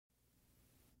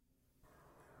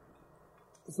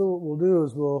So what we'll do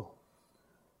is we'll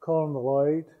call on the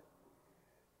light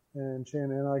and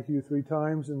chant NIQ 3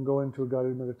 times and go into a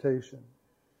guided meditation.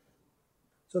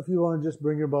 So if you want to just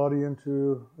bring your body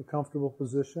into a comfortable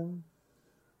position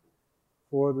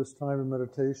for this time of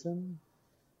meditation,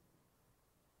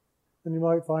 and you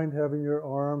might find having your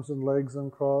arms and legs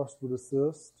uncrossed would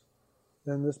assist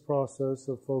in this process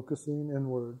of focusing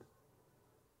inward.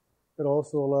 It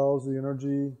also allows the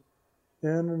energy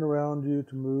in and around you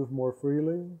to move more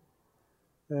freely,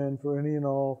 and for any and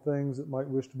all things that might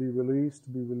wish to be released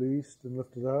and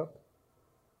lifted up,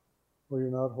 where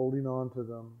you're not holding on to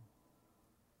them.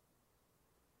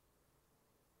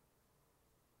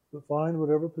 But find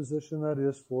whatever position that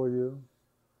is for you,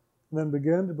 and then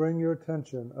begin to bring your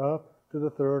attention up to the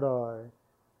third eye,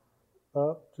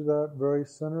 up to that very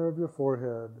center of your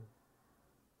forehead.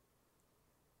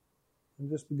 And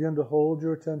just begin to hold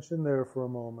your attention there for a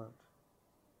moment.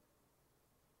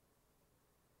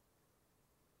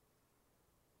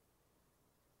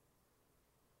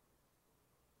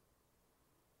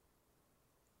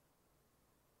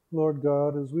 Lord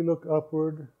God, as we look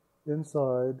upward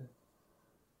inside,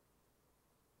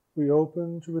 we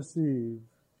open to receive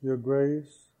your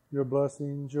grace, your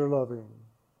blessings, your loving.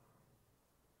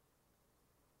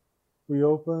 We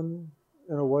open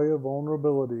in a way of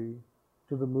vulnerability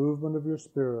to the movement of your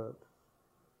Spirit.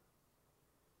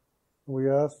 And we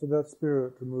ask for that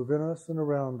Spirit to move in us and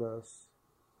around us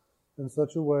in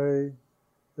such a way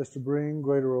as to bring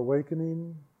greater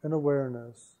awakening and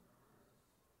awareness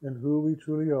in who we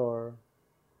truly are,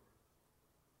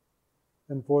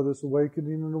 and for this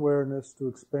awakening and awareness to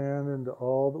expand into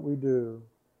all that we do,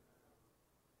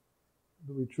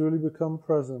 that we truly become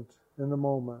present in the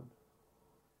moment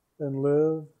and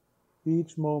live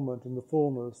each moment in the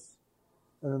fullness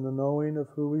and in the knowing of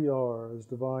who we are as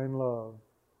divine love.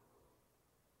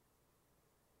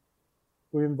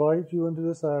 We invite you into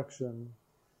this action,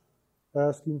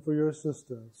 asking for your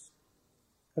assistance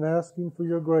and asking for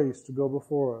your grace to go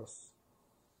before us,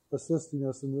 assisting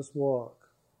us in this walk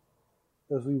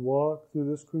as we walk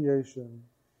through this creation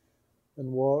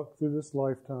and walk through this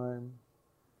lifetime.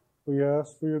 We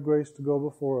ask for your grace to go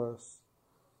before us,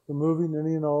 removing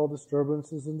any and all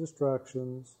disturbances and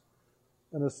distractions,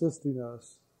 and assisting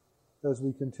us as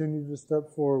we continue to step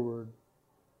forward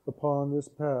upon this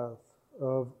path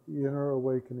of inner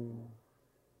awakening.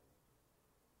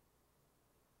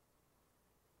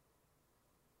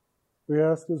 We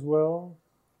ask as well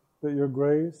that your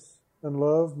grace and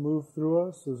love move through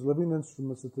us as living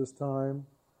instruments at this time,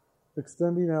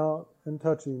 extending out and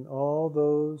touching all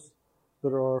those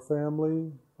that are our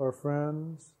family, our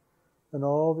friends, and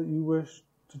all that you wish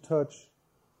to touch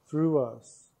through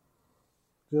us.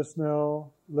 Just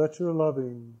now, let your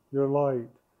loving, your light,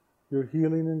 your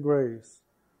healing and grace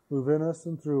move in us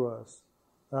and through us,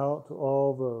 out to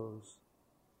all those.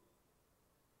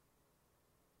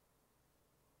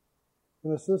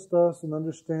 And assist us in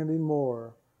understanding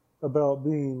more about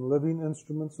being living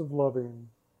instruments of loving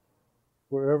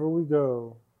wherever we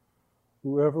go,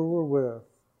 whoever we're with,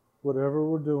 whatever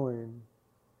we're doing.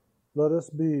 Let us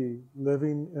be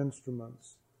living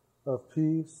instruments of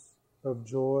peace, of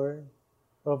joy,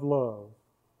 of love.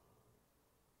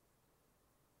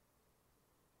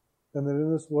 And that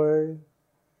in this way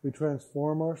we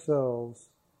transform ourselves,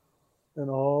 and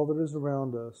all that is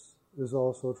around us is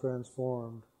also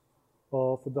transformed,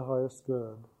 all for the highest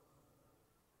good.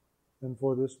 And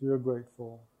for this we are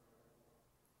grateful.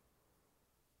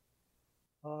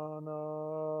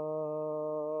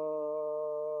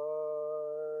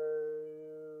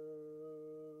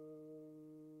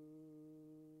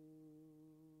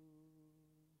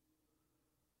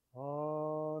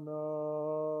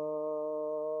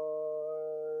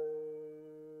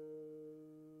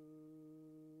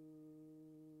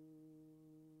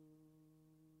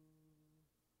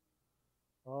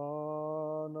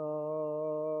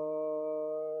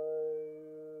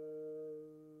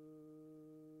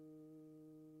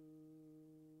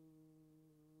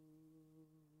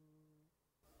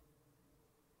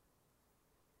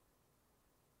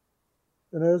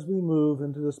 And as we move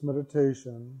into this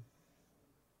meditation,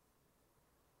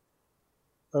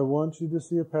 I want you to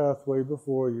see a pathway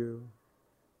before you.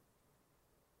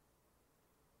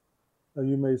 Now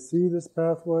you may see this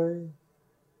pathway,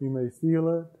 you may feel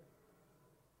it,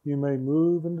 you may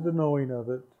move into the knowing of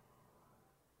it.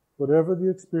 Whatever the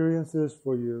experience is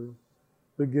for you,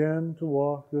 begin to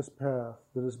walk this path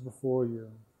that is before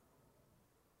you.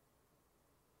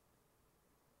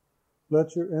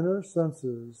 Let your inner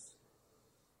senses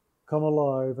come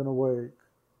alive and awake.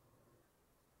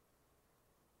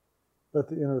 Let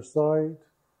the inner sight,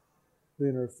 the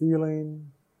inner feeling,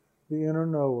 the inner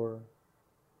knower,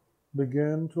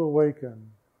 begin to awaken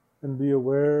and be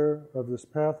aware of this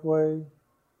pathway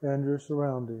and your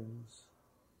surroundings.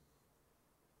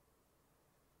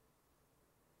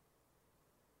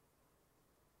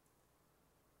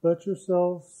 Let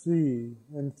yourself see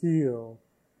and feel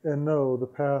and know the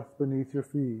path beneath your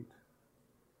feet.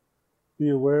 Be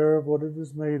aware of what it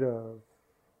is made of.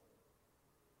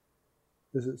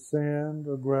 Is it sand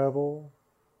or gravel?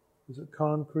 Is it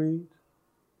concrete?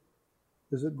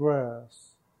 Is it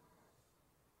grass?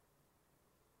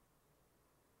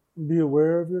 Be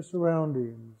aware of your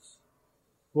surroundings.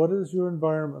 What is your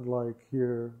environment like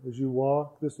here as you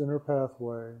walk this inner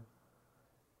pathway?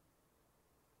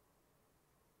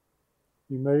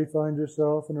 You may find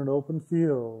yourself in an open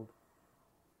field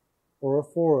or a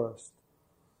forest,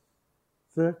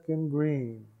 thick and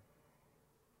green,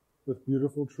 with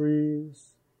beautiful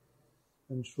trees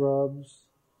and shrubs.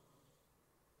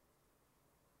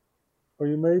 Or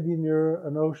you may be near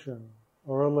an ocean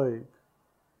or a lake.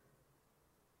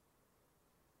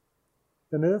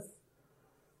 And if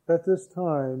at this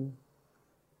time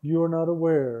you are not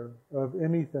aware of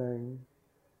anything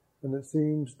and it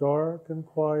seems dark and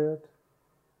quiet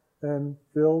and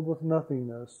filled with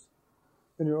nothingness,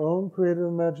 in your own creative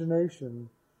imagination,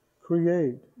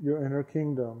 create your inner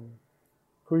kingdom,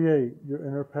 create your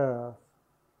inner path.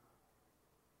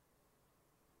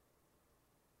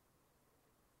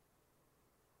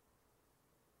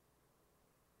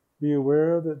 Be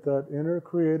aware that that inner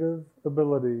creative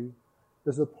ability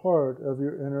is a part of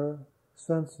your inner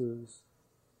senses.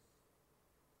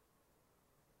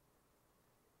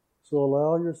 So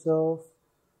allow yourself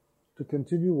to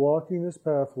continue walking this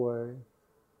pathway,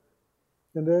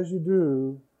 and as you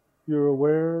do, you're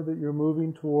aware that you're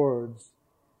moving towards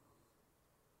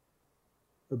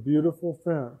a beautiful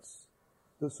fence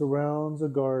that surrounds a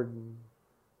garden.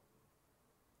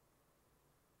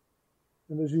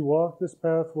 And as you walk this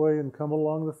pathway and come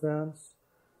along the fence,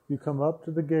 you come up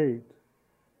to the gate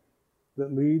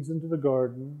that leads into the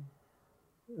garden,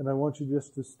 and I want you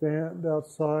just to stand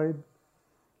outside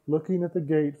looking at the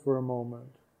gate for a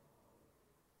moment,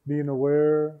 being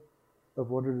aware of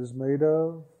what it is made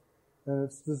of and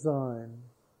its design.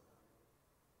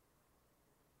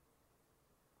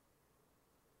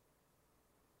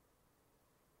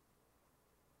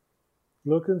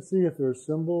 Look and see if there are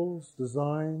symbols,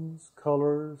 designs,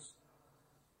 colors.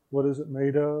 What is it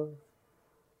made of?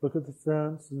 Look at the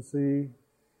fence and see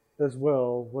as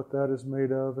well what that is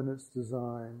made of and its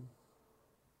design.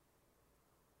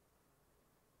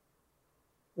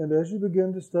 And as you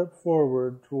begin to step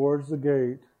forward towards the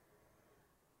gate,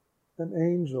 an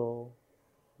angel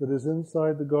that is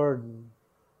inside the garden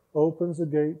opens the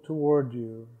gate toward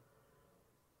you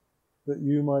that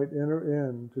you might enter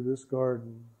into this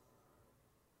garden.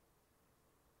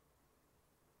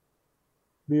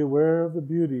 Be aware of the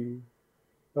beauty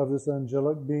of this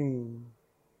angelic being.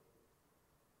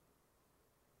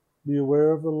 Be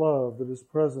aware of the love that is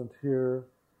present here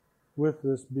with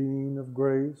this being of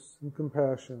grace and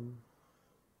compassion.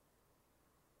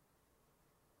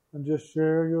 And just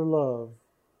share your love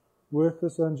with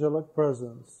this angelic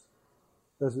presence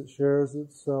as it shares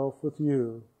itself with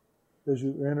you as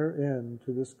you enter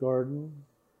into this garden,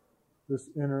 this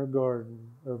inner garden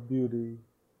of beauty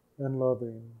and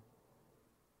loving.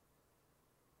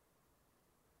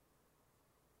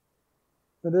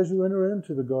 And as you enter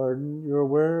into the garden, you're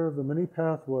aware of the many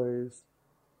pathways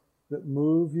that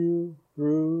move you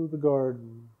through the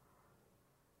garden.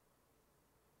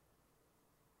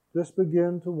 Just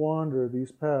begin to wander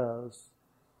these paths,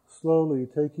 slowly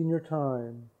taking your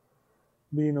time,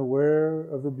 being aware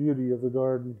of the beauty of the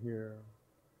garden here.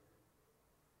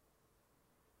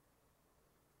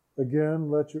 Again,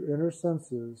 let your inner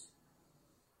senses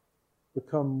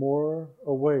become more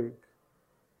awake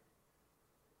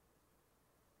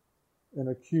and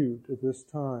acute at this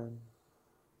time.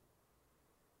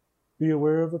 Be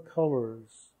aware of the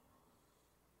colors.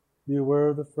 Be aware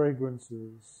of the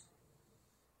fragrances.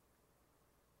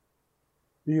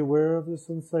 Be aware of the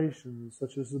sensations,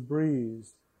 such as the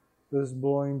breeze that is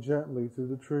blowing gently through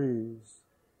the trees.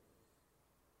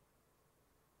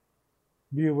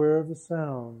 Be aware of the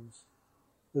sounds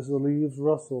as the leaves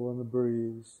rustle in the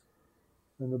breeze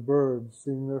and the birds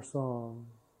sing their song.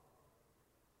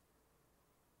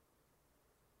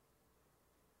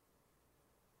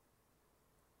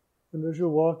 And as you're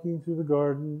walking through the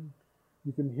garden,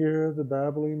 you can hear the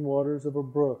babbling waters of a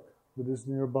brook that is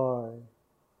nearby.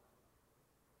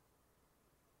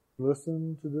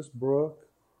 Listen to this brook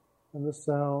and the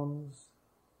sounds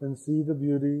and see the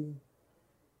beauty.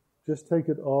 Just take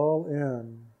it all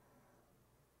in.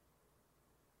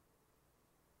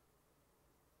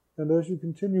 And as you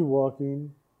continue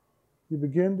walking, you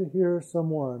begin to hear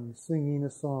someone singing a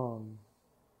song,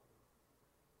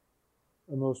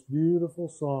 a most beautiful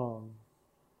song.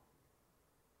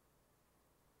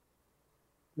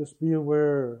 Just be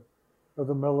aware of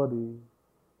the melody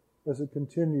as it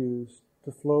continues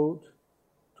to float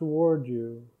toward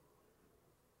you.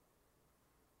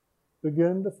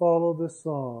 Begin to follow this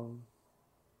song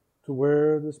to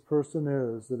where this person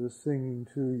is that is singing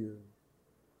to you,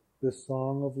 this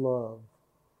song of love.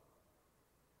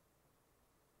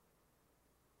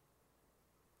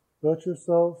 Let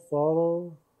yourself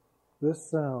follow this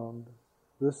sound,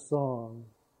 this song,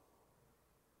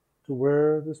 to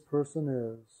where this person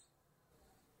is.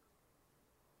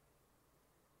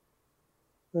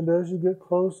 And as you get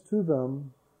close to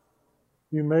them,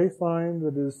 you may find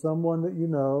that it is someone that you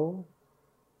know,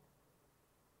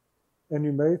 and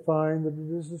you may find that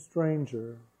it is a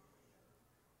stranger.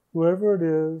 Whoever it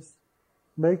is,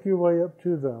 make your way up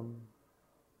to them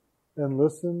and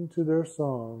listen to their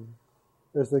song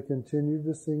as they continue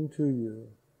to sing to you.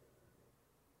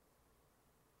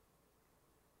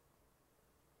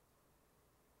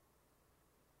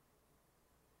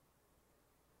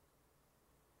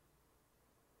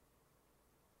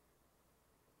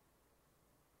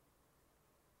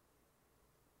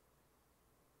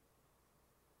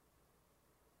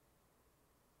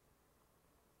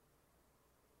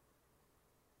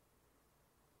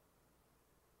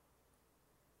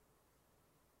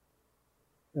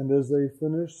 And as they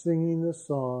finish singing this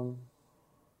song,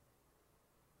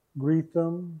 greet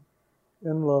them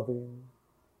in loving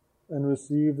and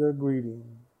receive their greeting.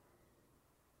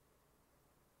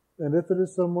 And if it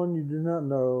is someone you do not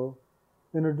know,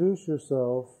 introduce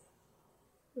yourself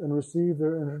and receive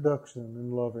their introduction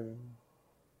in loving.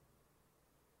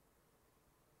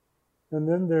 And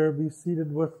then there be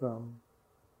seated with them.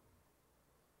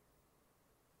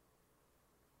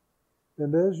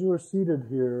 And as you are seated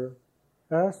here,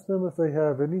 ask them if they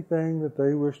have anything that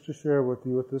they wish to share with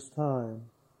you at this time,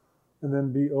 and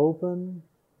then be open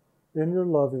in your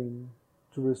loving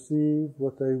to receive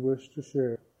what they wish to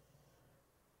share.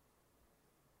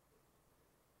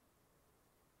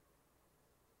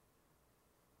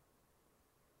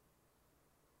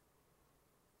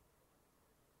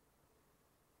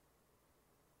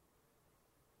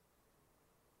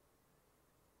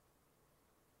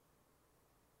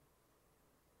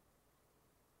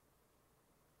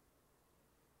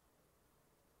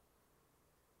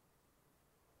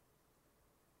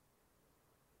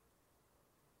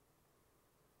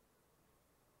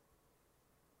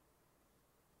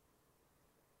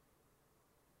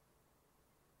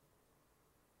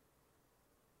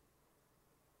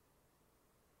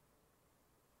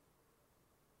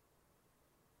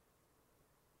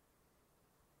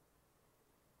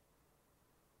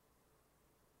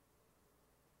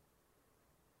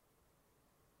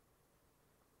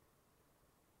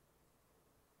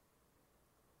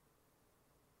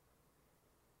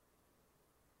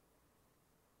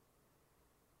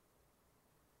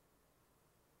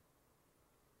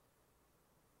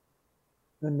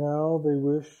 And now they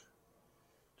wish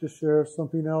to share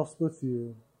something else with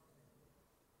you.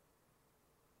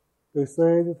 They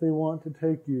say that they want to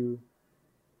take you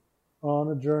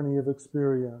on a journey of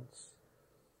experience.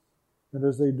 And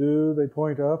as they do, they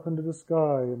point up into the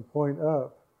sky and point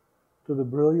up to the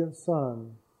brilliant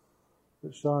sun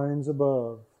that shines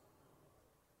above.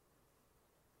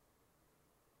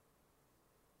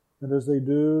 And as they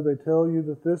do, they tell you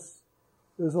that this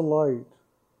is a light,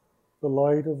 the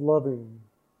light of loving,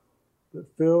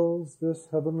 that fills this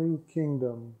heavenly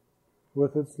kingdom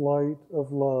with its light of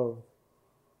love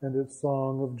and its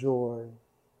song of joy.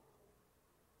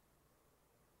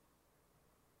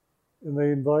 And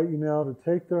they invite you now to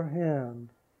take their hand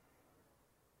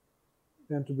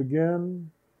and to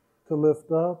begin to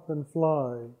lift up and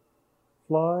fly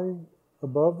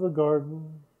above the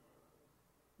garden,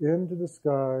 into the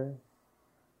sky,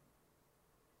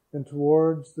 and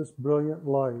towards this brilliant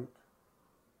light.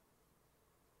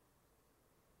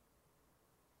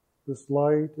 This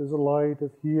light is a light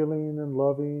of healing and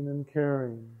loving and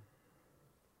caring.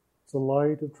 It's a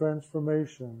light of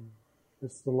transformation.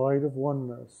 It's the light of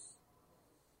oneness.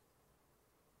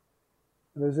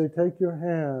 And as they take your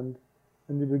hand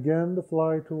and you begin to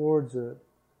fly towards it,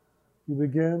 you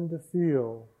begin to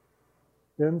feel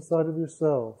inside of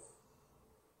yourself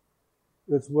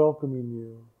it's welcoming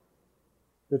you,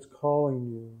 it's calling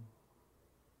you,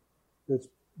 it's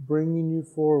bringing you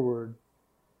forward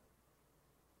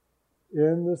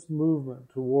in this movement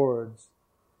towards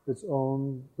its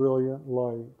own brilliant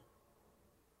light.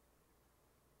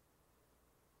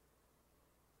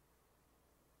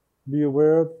 Be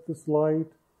aware that this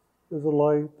light is a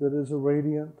light that is a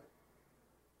radiant,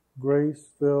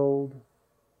 grace-filled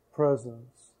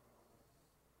presence.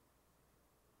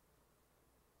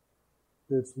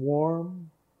 It's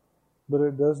warm, but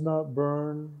it does not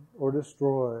burn or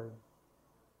destroy.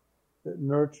 It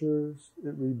nurtures,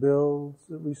 it rebuilds,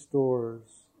 it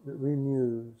restores, it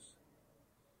renews.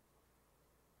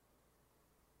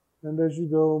 And as you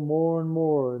go more and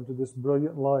more into this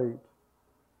brilliant light,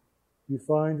 you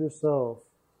find yourself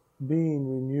being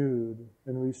renewed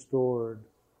and restored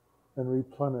and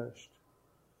replenished.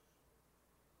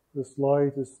 This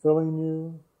light is filling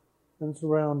you and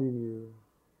surrounding you,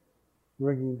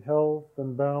 bringing health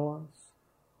and balance,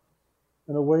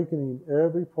 and awakening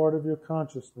every part of your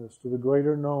consciousness to the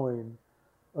greater knowing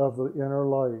of the inner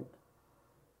light,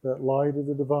 that light of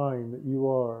the divine that you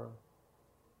are,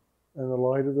 and the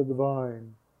light of the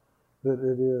divine that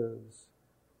it is.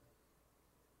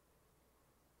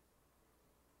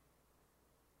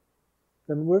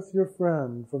 And with your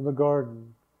friend from the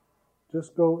garden,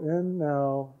 just go in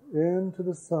now, into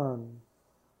the sun,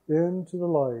 into the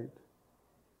light,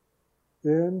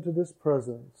 into this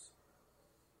presence,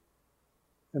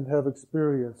 and have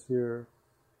experience here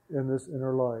in this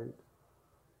inner light.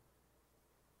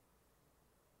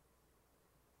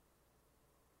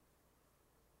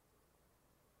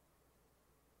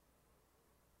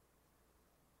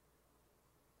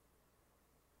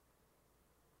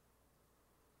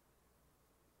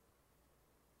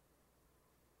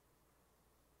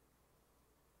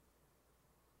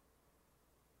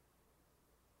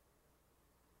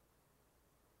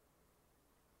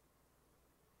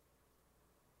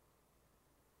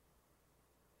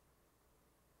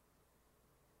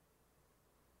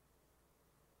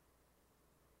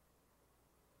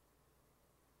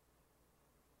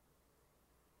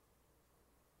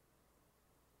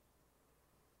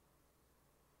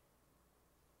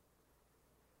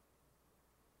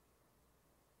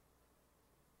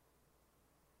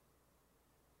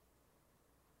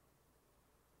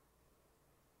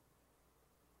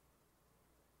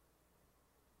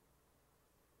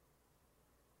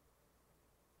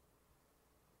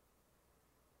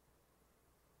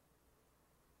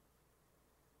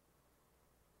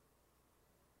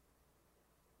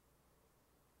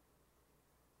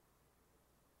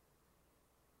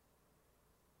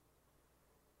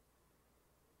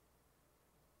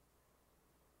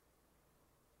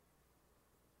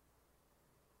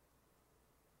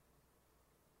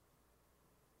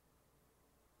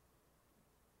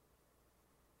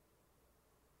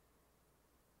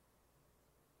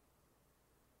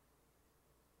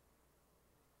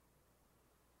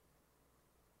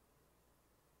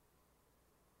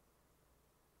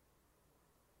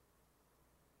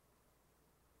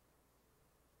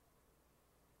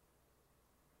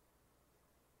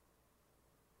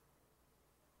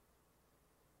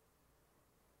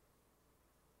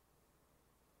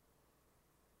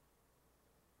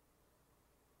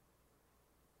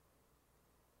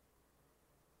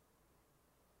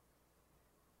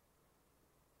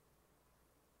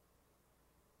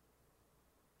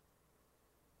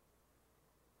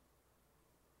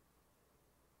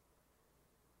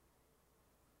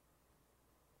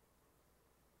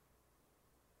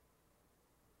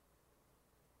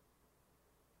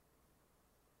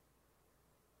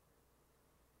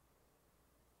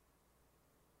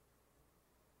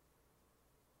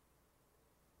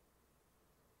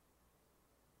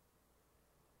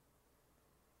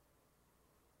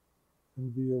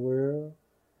 And be aware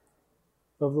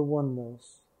of the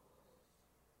oneness.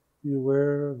 Be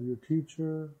aware of your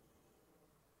teacher,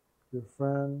 your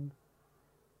friend.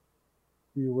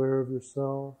 Be aware of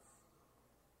yourself.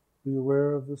 Be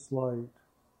aware of this light.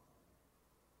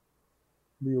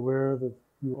 Be aware that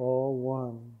you all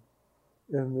one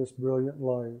in this brilliant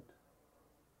light.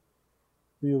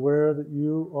 Be aware that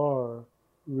you are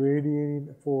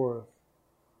radiating forth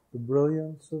the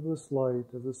brilliance of this light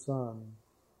of the sun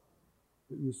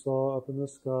that you saw up in the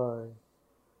sky.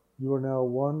 You are now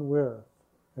one with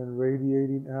and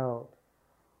radiating out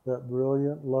that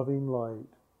brilliant, loving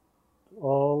light to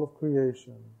all of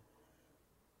creation.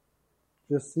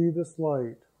 Just see this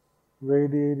light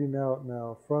radiating out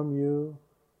now from you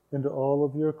into all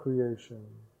of your creation.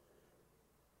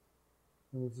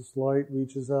 And as this light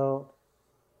reaches out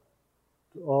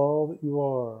to all that you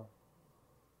are,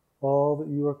 all that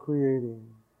you are creating,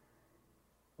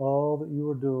 all that you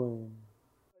are doing,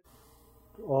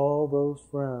 to all those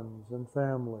friends and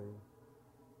family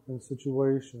and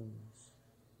situations.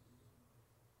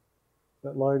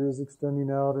 That light is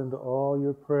extending out into all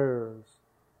your prayers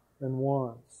and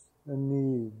wants and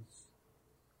needs.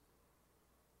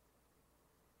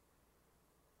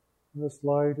 This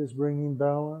light is bringing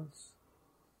balance.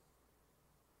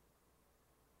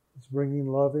 It's bringing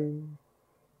loving,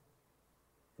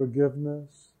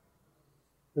 forgiveness,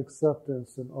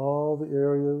 acceptance in all the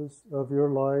areas of your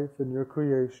life and your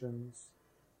creations.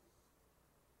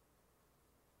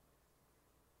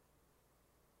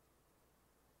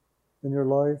 And your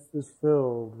life is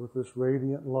filled with this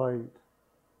radiant light.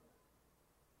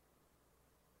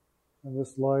 And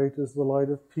this light is the light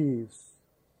of peace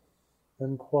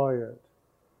and quiet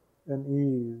and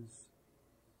ease.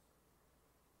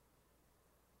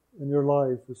 And your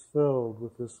life is filled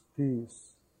with this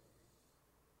peace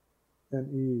and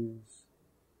ease.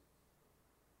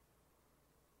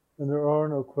 And there are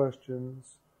no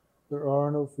questions, there are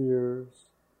no fears,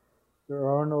 there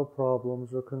are no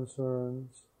problems or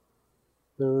concerns.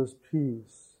 There is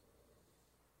peace,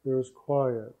 there is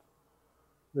quiet,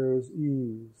 there is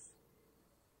ease.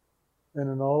 And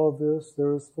in all of this,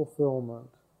 there is fulfillment.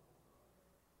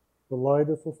 The light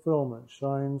of fulfillment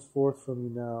shines forth from you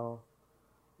now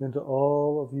into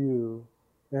all of you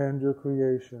and your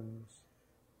creations.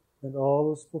 And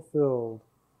all is fulfilled,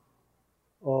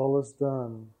 all is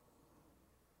done,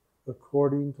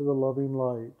 according to the loving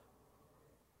light.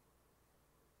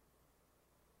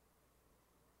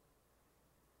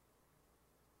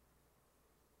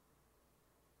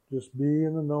 Just be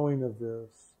in the knowing of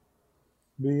this.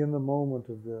 Be in the moment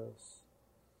of this.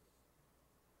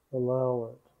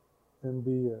 Allow it and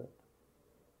be it.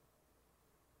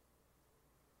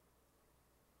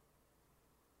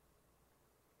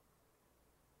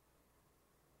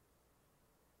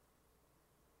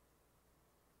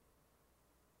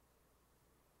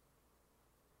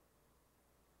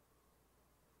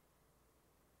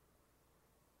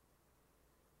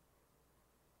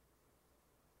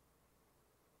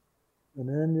 And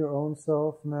in your own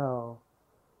self now,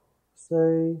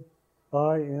 say,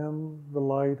 I am the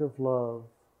light of love.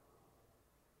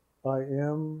 I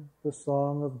am the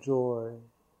song of joy.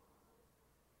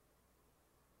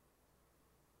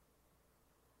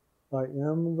 I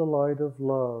am the light of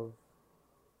love.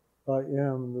 I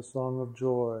am the song of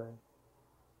joy.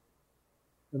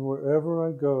 And wherever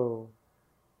I go,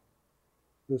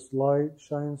 this light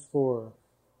shines forth,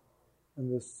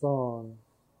 and this song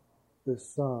is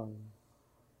sung,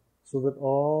 so that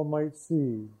all might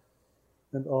see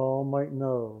and all might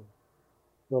know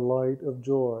the light of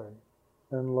joy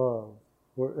and love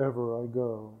wherever I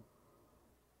go.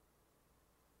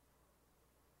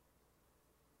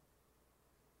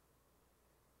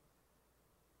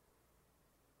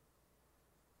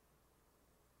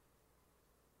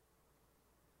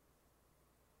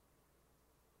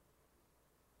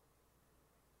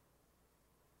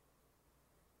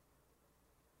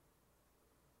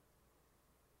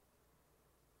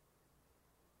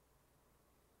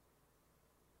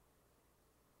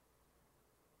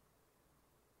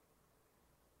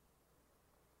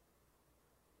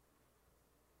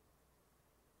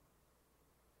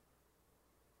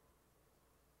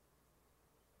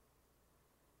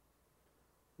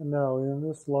 And now in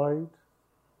this light,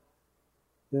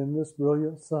 in this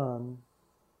brilliant sun,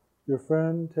 your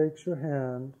friend takes your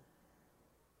hand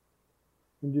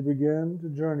and you begin to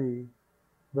journey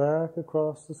back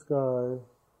across the sky,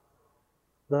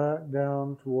 back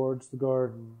down towards the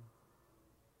garden,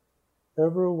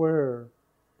 ever aware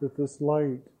that this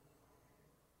light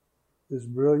is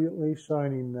brilliantly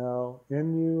shining now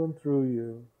in you and through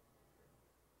you,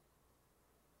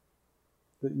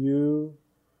 that you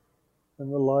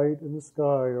and the light in the sky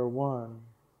are one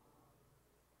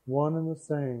and the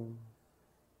same.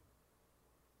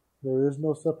 There is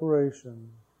no separation,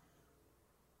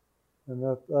 and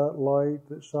that light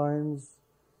that shines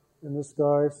in the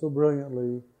sky so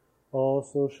brilliantly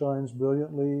also shines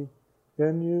brilliantly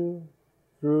in you,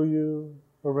 through you,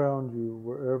 around you,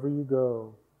 wherever you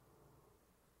go.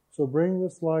 So bring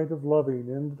this light of loving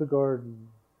into the garden,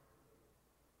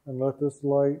 and let this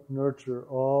light nurture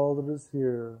all that is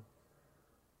here,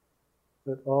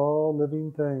 that all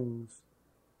living things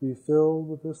be filled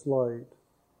with this light,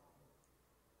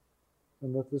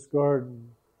 and let this garden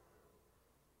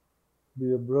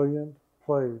be a brilliant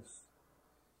place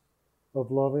of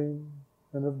loving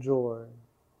and of joy.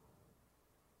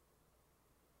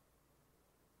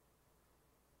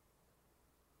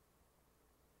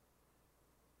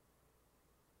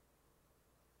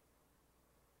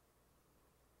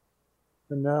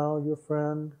 And now your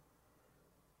friend,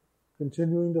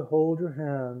 continuing to hold your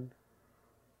hand,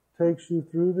 takes you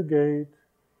through the gate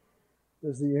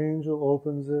as the angel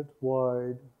opens it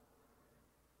wide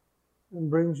and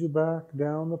brings you back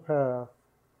down the path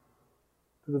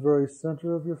to the very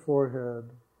center of your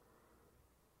forehead,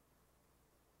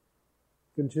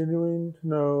 continuing to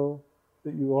know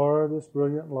that you are this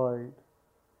brilliant light,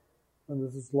 and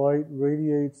that this light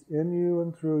radiates in you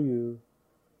and through you,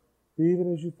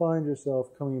 even as you find yourself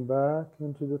coming back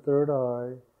into the third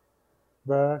eye,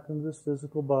 back into this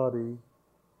physical body.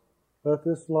 Let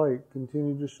this light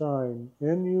continue to shine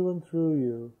in you and through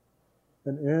you,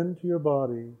 and into your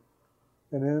body,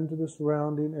 and into the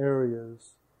surrounding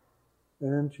areas,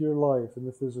 and into your life in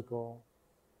the physical.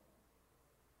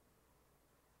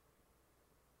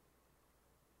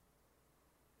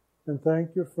 And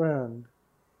thank your friend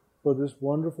for this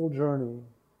wonderful journey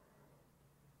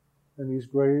and these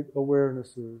great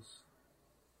awarenesses.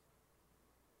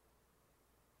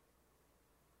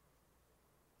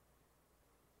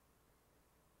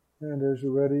 And as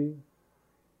you're ready,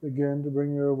 begin to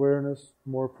bring your awareness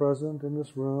more present in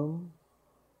this room.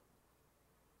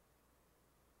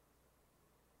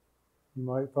 You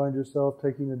might find yourself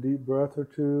taking a deep breath or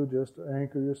two just to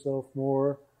anchor yourself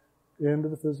more into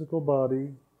the physical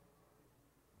body.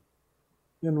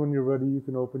 And when you're ready, you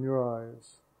can open your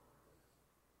eyes.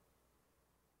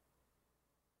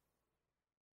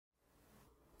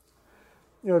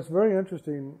 You know, it's very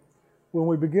interesting. When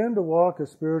we begin to walk a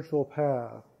spiritual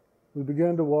path, we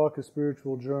begin to walk a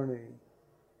spiritual journey,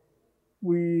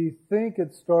 we think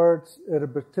it starts at a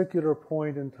particular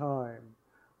point in time,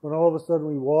 when all of a sudden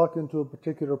we walk into a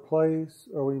particular place,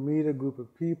 or we meet a group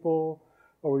of people,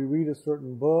 or we read a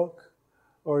certain book,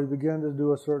 or we begin to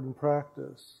do a certain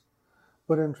practice.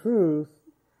 But in truth,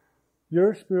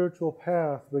 your spiritual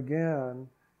path began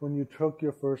when you took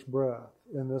your first breath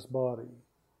in this body.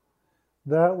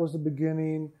 That was the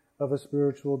beginning of a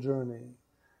spiritual journey.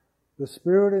 The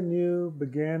Spirit in you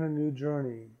began a new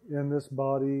journey in this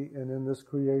body and in this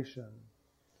creation.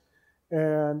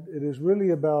 And it is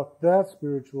really about that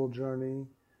spiritual journey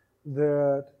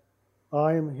that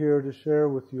I am here to share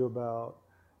with you about,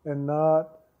 and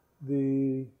not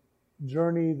the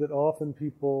journey that often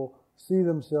people see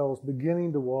themselves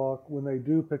beginning to walk when they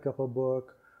do pick up a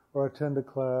book or attend a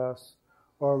class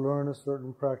or learn a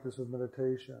certain practice of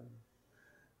meditation.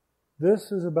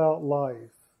 This is about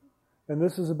life, and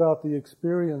this is about the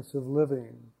experience of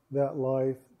living that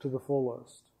life to the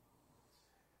fullest.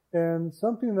 And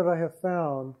something that I have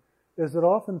found is that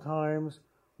oftentimes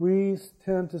we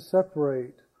tend to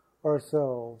separate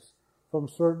ourselves from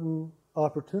certain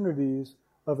opportunities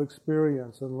of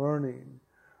experience and learning,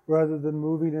 rather than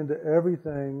moving into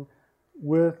everything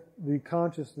with the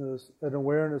consciousness and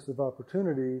awareness of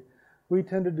opportunity. We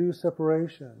tend to do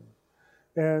separation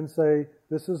and say,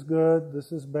 this is good,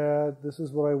 this is bad, this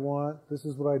is what I want, this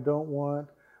is what I don't want,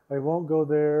 I won't go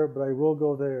there, but I will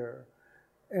go there.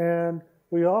 And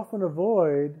we often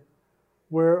avoid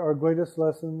where our greatest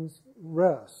lessons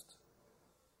rest.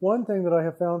 One thing that I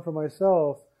have found for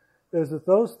myself is that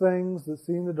those things that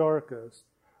seem the darkest,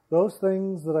 those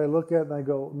things that I look at and I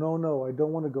go, no, I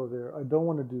don't want to go there, I don't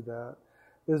want to do that,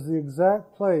 is the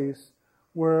exact place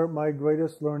where my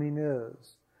greatest learning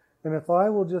is. And if I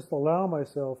will just allow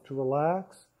myself to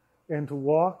relax and to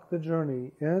walk the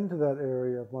journey into that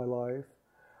area of my life,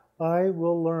 I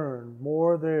will learn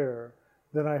more there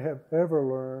than I have ever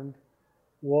learned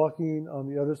walking on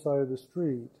the other side of the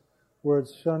street, where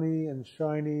it's sunny and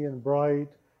shiny and bright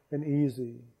and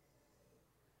easy.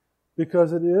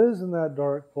 Because it is in that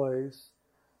dark place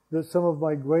that some of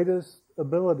my greatest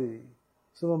ability,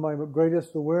 some of my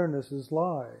greatest awarenesses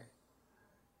lie,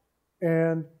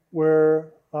 and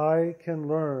where I can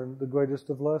learn the greatest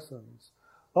of lessons.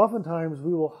 Oftentimes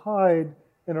we will hide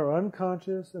in our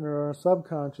unconscious and in our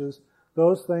subconscious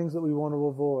those things that we want to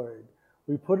avoid.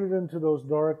 We put it into those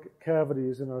dark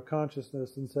cavities in our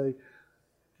consciousness and say,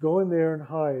 go in there and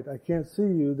hide. I can't see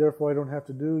you, therefore I don't have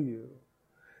to do you.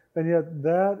 And yet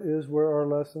that is where our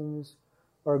lessons,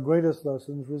 our greatest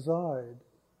lessons, reside.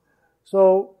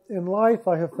 So in life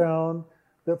I have found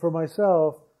that for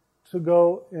myself, to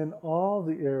go in all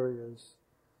the areas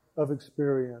of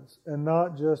experience and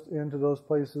not just into those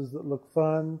places that look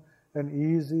fun and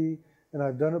easy and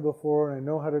I've done it before and I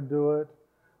know how to do it,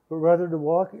 but rather to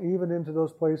walk even into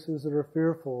those places that are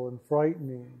fearful and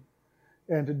frightening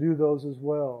and to do those as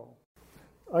well.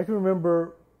 I can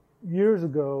remember years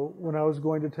ago when I was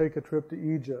going to take a trip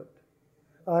to Egypt,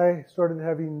 I started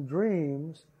having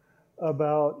dreams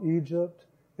about Egypt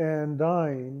and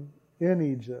dying in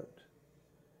Egypt.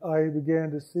 I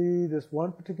began to see this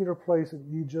one particular place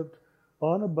in Egypt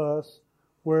on a bus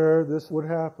where this would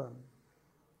happen.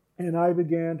 And I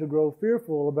began to grow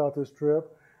fearful about this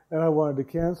trip, and I wanted to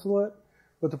cancel it.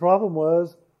 But the problem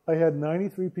was I had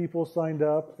 93 people signed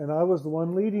up, and I was the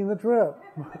one leading the trip.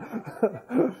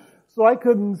 So I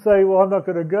couldn't say, well, I'm not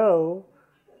going to go.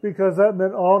 because that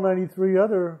meant all 93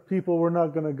 other people were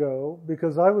not going to go,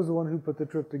 because I was the one who put the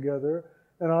trip together,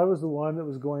 and I was the one that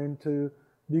was going to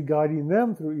be guiding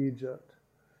them through Egypt.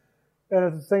 And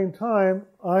at the same time,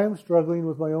 I am struggling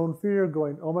with my own fear,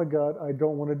 going, oh my God, I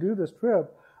don't want to do this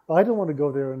trip. I don't want to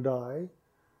go there and die.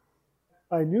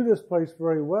 I knew this place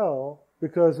very well,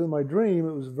 because in my dream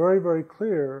it was very, very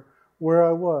clear where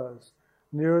I was,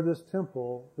 near this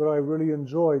temple that I really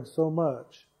enjoyed so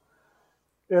much.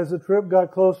 As the trip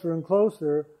got closer and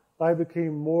closer, I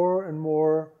became more and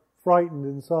more frightened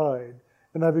inside,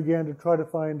 and I began to try to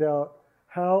find out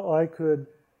how I could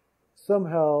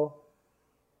somehow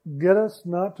get us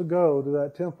not to go to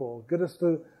that temple, get us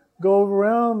to go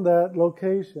around that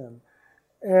location.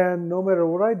 And no matter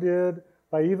what I did,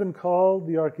 I even called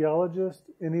the archaeologist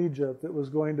in Egypt that was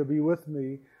going to be with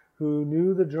me, who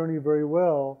knew the journey very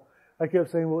well. I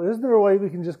kept saying, well, isn't there a way we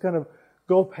can just kind of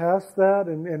go past that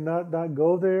and not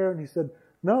go there? And he said,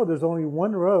 no, there's only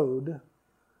one road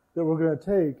that we're going to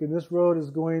take, and this road is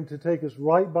going to take us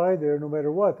right by there no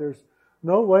matter what. There's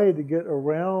no way to get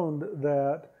around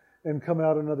that and come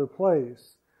out another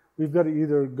place. We've got to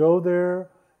either go there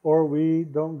or we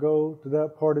don't go to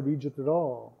that part of Egypt at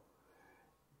all.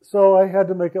 So I had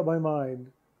to make up my mind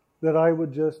that I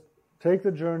would just take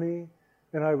the journey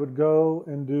and I would go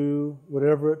and do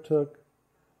whatever it took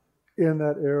in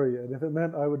that area. And if it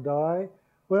meant I would die,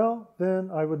 well, then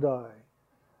I would die.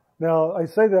 Now, I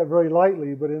say that very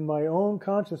lightly, but in my own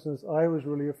consciousness, I was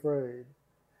really afraid.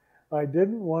 I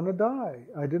didn't want to die.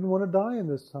 I didn't want to die in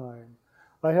this time.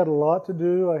 I had a lot to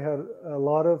do. I had a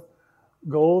lot of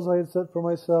goals I had set for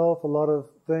myself, a lot of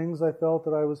things I felt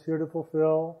that I was here to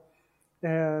fulfill,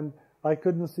 and I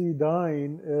couldn't see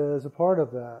dying as a part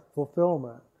of that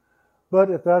fulfillment. But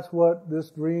if that's what this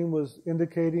dream was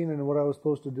indicating and what I was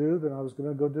supposed to do, then I was going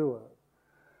to go do it.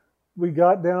 We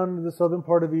got down to the southern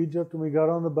part of Egypt, and we got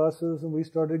on the buses, and we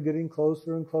started getting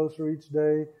closer and closer each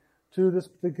day to this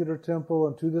particular temple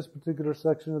and to this particular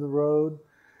section of the road.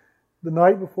 The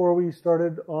night before we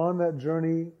started on that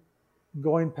journey,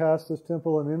 going past this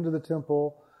temple and into the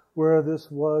temple where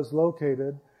this was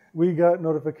located, we got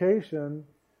notification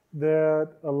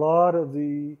that a lot of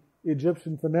the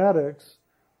Egyptian fanatics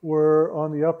were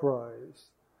on the uprise.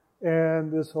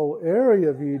 And this whole area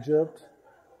of Egypt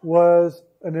was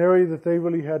an area that they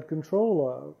really had control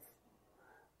of.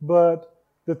 But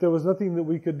that there was nothing that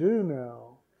we could do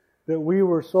now. That we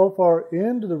were so far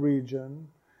into the region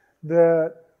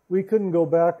that we couldn't go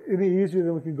back any easier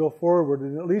than we could go forward.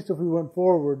 And at least if we went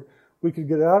forward, we could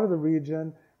get out of the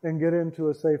region and get into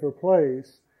a safer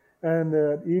place. And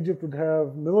that Egypt would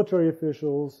have military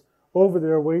officials over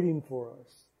there waiting for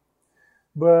us.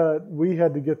 But we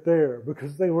had to get there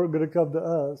because they weren't going to come to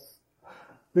us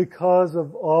because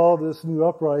of all this new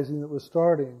uprising that was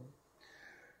starting.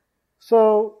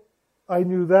 So I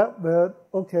knew that meant,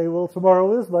 okay, well,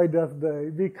 tomorrow is my death day,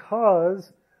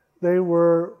 because they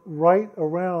were right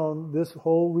around this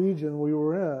whole region we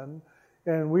were in,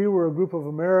 and we were a group of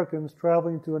Americans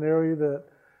traveling to an area that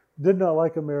did not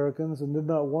like Americans and did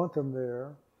not want them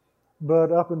there.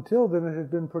 But up until then, it had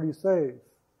been pretty safe.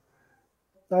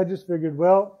 I just figured,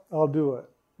 well, I'll do it.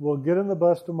 We'll get in the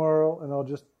bus tomorrow, and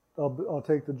I'll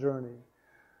take the journey.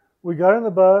 We got in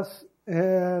the bus,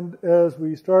 and as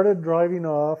we started driving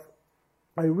off,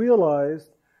 I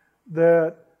realized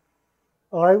that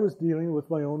I was dealing with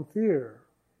my own fear.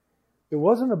 It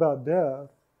wasn't about death.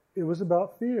 It was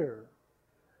about fear.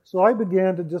 So I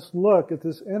began to just look at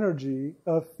this energy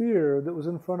of fear that was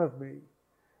in front of me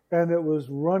and that was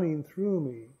running through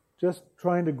me, just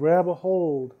trying to grab a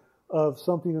hold of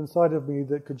something inside of me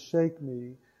that could shake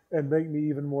me and make me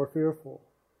even more fearful.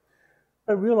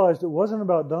 I realized it wasn't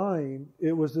about dying.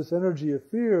 It was this energy of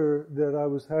fear that I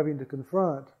was having to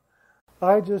confront.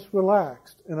 I just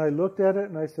relaxed and I looked at it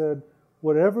and I said,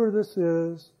 whatever this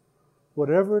is,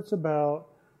 whatever it's about,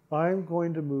 I'm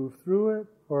going to move through it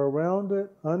or around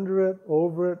it, under it,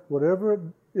 over it, whatever it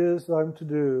is I'm to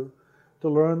do to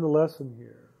learn the lesson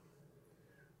here.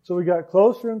 So we got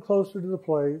closer and closer to the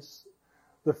place.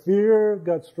 The fear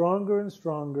got stronger and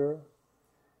stronger.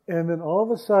 And then all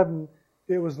of a sudden,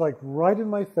 it was like right in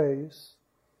my face.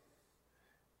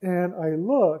 And I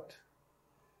looked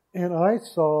and I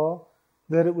saw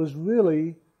that it was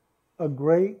really a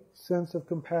great sense of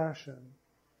compassion.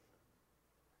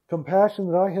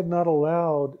 Compassion that I had not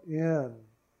allowed in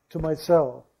to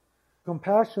myself.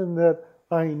 Compassion that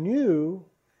I knew,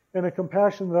 and a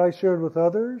compassion that I shared with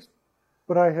others,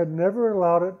 but I had never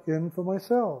allowed it in for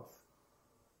myself.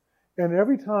 And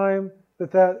every time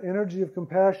that energy of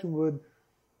compassion would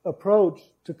approach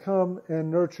to come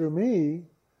and nurture me,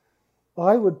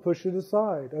 I would push it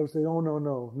aside. I would say, oh,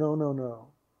 no.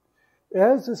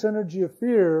 as this energy of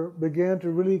fear began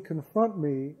to really confront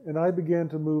me and I began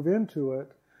to move into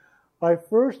it, I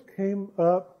first came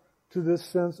up to this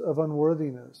sense of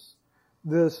unworthiness,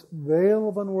 this veil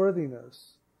of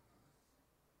unworthiness.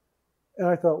 And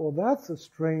I thought, well, that's a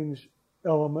strange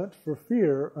element for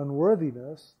fear,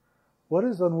 unworthiness. What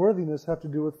does unworthiness have to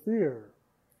do with fear?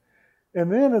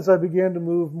 And then as I began to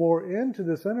move more into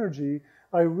this energy,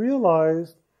 I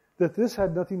realized that this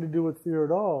had nothing to do with fear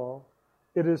at all.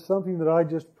 It is something that I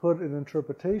just put an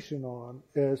interpretation on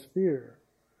as fear.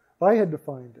 I had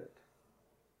defined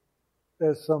it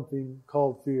as something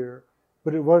called fear,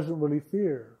 but it wasn't really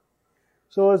fear.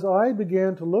 So as I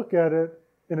began to look at it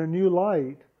in a new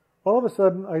light, all of a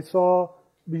sudden I saw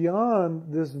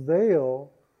beyond this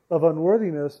veil of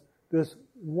unworthiness this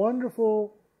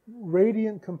wonderful,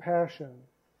 radiant compassion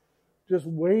just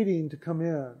waiting to come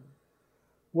in.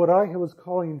 What I was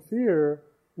calling fear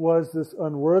was this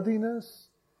unworthiness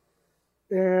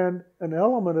and an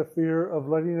element of fear of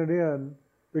letting it in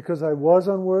because I was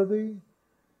unworthy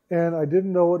and I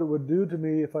didn't know what it would do to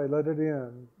me if I let it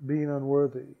in, being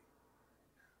unworthy.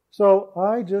 So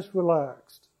I just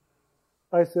relaxed.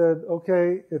 I said,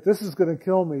 okay, if this is going to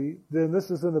kill me, then this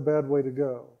isn't a bad way to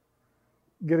go,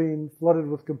 getting flooded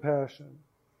with compassion.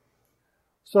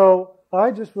 So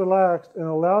I just relaxed and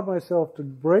allowed myself to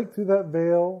break through that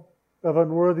veil of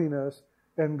unworthiness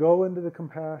and go into the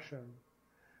compassion.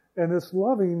 And this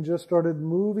loving just started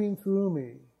moving through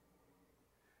me.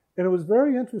 And it was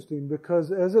very interesting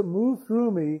because as it moved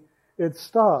through me, it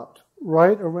stopped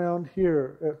right around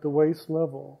here at the waist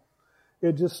level.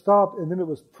 It just stopped, and then it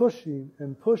was pushing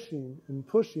and pushing and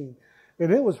pushing.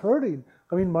 And it was hurting.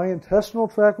 I mean, my intestinal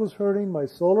tract was hurting. My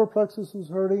solar plexus was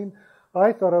hurting.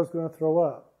 I thought I was going to throw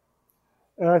up.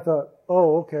 And I thought,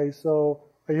 oh, okay, so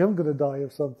I am going to die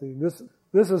of something. This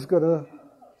is going to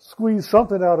squeeze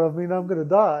something out of me, and I'm going to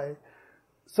die.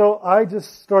 So I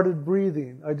just started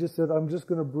breathing. I just said, I'm just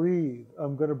going to breathe.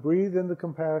 I'm going to breathe into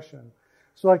compassion.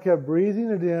 So I kept breathing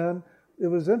it in. It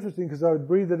was interesting because I would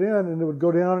breathe it in, and it would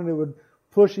go down, and it would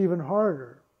push even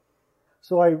harder.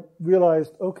 So I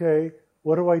realized, okay,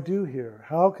 what do I do here?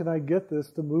 How can I get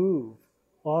this to move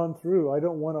on through? I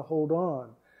don't want to hold on.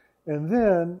 And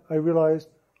then I realized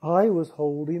I was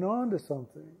holding on to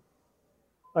something.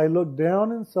 I looked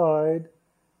down inside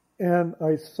and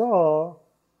I saw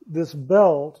this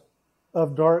belt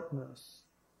of darkness.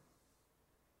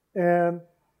 And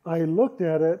I looked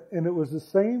at it and it was the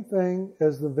same thing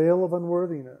as the veil of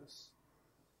unworthiness.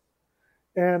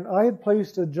 And I had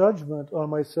placed a judgment on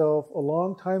myself a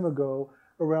long time ago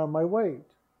around my weight.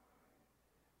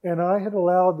 And I had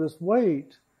allowed this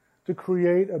weight to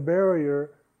create a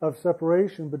barrier of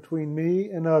separation between me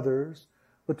and others,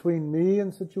 between me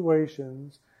and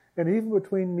situations, and even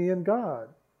between me and God,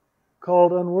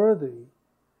 called unworthy,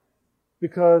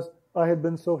 because I had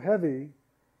been so heavy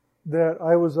that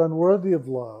I was unworthy of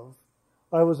love,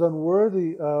 I was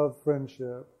unworthy of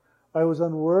friendship, I was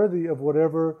unworthy of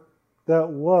whatever that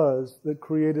was that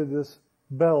created this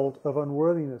belt of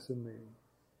unworthiness in me.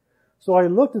 So I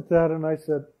looked at that and I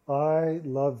said, I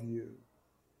love you.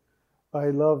 I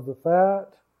love the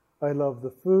fat. I love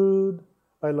the food.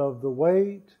 I love the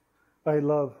weight. I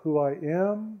love who I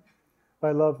am.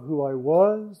 I love who I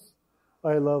was.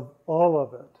 I love all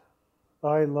of it.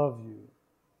 I love you.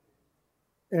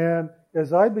 And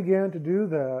as I began to do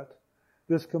that,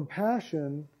 this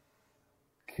compassion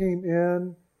came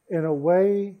in a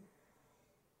way,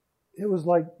 it was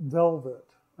like velvet.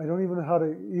 I don't even know how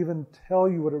to even tell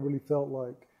you what it really felt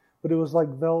like, but it was like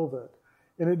velvet.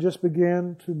 And it just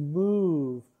began to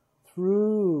move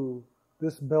through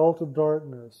this belt of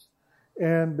darkness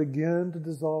and begin to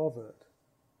dissolve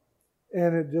it.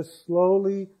 And it just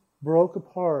slowly broke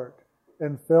apart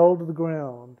and fell to the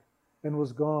ground and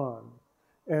was gone.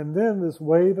 And then this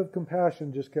wave of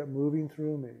compassion just kept moving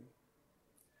through me.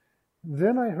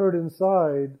 Then I heard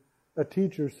inside a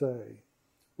teacher say,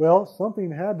 well,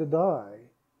 something had to die.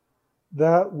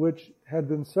 That which had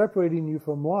been separating you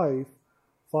from life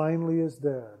finally is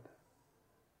dead.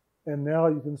 And now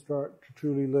you can start to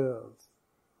truly live.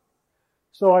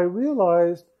 So I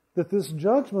realized that this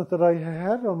judgment that I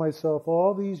had on myself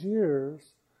all these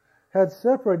years had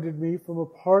separated me from a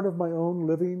part of my own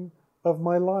living of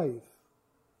my life.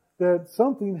 That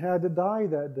something had to die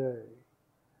that day.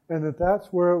 And that that's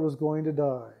where it was going to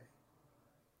die.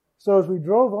 So as we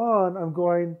drove on,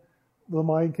 the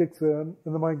mind kicks in,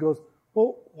 and the mind goes,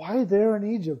 well, why there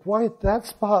in Egypt? Why at that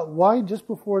spot? Why just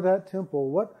before that temple?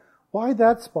 Why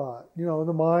that spot? You know,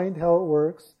 the mind, how it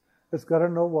works. It's got to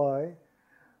know why.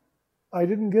 I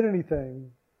didn't get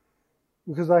anything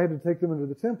because I had to take them into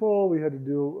the temple. We had to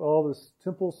do all this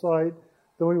temple site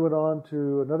Then we went on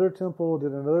to another temple,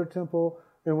 did another temple,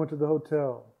 and went to the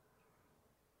hotel.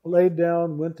 Laid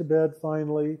down, went to bed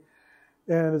finally,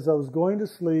 and as I was going to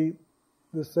sleep,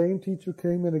 the same teacher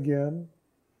came in again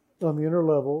on the inner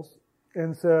levels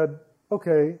and said,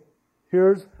 okay,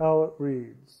 here's how it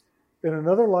reads. In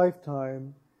another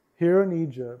lifetime, here in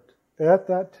Egypt, at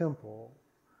that temple,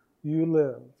 you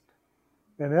lived.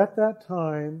 And at that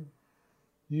time,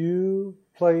 you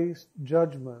placed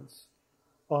judgments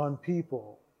on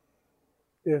people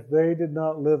if they did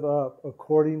not live up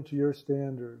according to your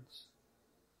standards.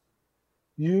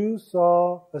 You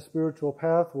saw a spiritual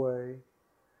pathway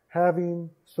having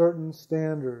certain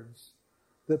standards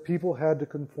that people had to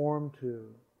conform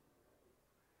to.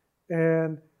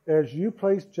 And as you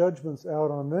placed judgments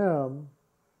out on them,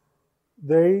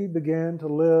 they began to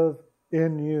live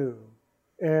in you.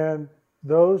 And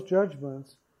those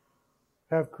judgments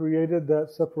have created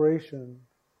that separation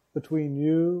between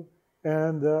you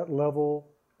and that level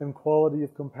and quality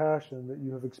of compassion that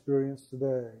you have experienced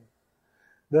today.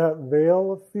 That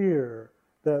veil of fear,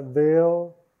 that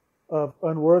veil of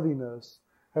unworthiness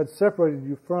had separated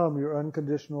you from your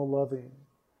unconditional loving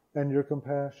and your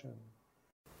compassion.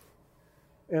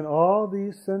 In all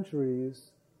these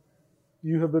centuries,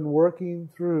 you have been working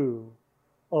through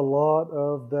a lot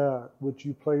of that which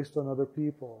you placed on other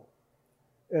people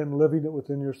and living it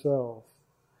within yourself.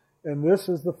 And this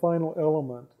is the final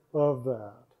element of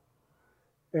that.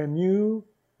 And you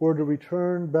were to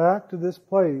return back to this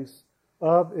place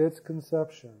of its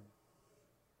conception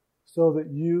so that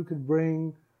you could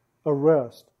bring a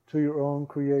rest to your own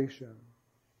creation.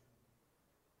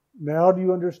 Now do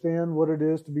you understand what it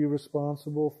is to be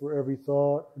responsible for every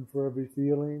thought and for every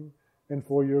feeling and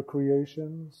for your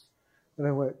creations? And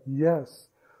I went, yes,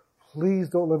 please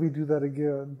don't let me do that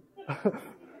again.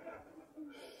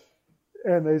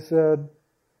 And they said,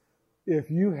 if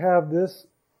you have this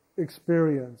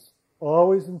experience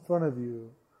always in front of you,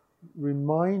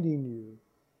 reminding you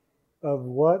of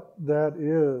what that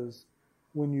is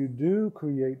when you do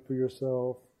create for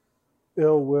yourself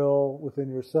ill will within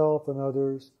yourself and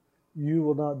others, you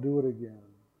will not do it again,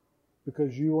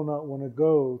 because you will not want to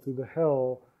go through the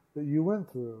hell that you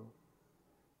went through.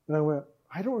 And I went,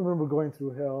 I don't remember going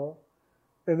through hell.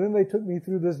 And then they took me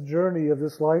through this journey of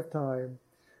this lifetime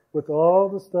with all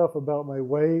the stuff about my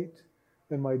weight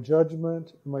and my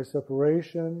judgment and my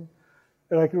separation.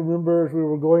 And I can remember as we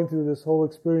were going through this whole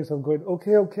experience, I'm going,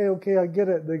 okay, I get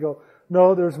it. And they go,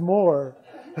 no, there's more.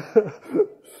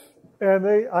 And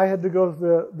I had to go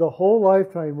through the whole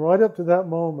lifetime right up to that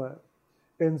moment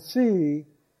and see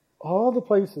all the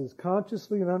places,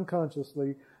 consciously and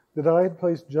unconsciously, that I had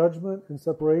placed judgment and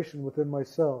separation within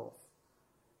myself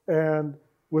and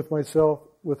with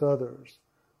others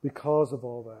because of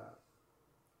all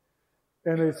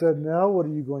that. And they said, now what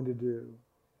are you going to do?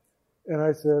 And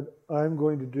I said, I'm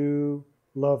going to do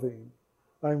loving.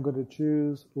 I'm going to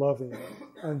choose loving.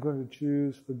 I'm going to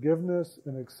choose forgiveness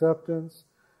and acceptance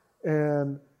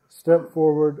and step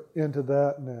forward into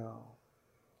that now.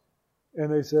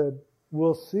 And they said,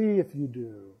 we'll see if you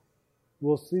do.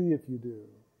 We'll see if you do.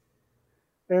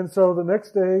 And so the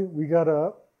next day we got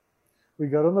up, we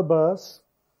got on the bus,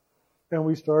 and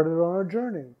we started on our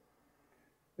journey.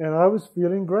 And I was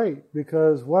feeling great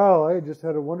because, wow, I had just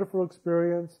had a wonderful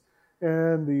experience,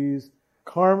 and these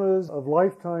karmas of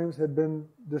lifetimes had been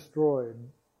destroyed,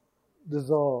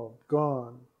 dissolved,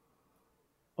 gone.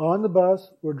 On the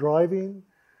bus, we're driving.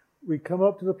 We come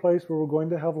up to the place where we're going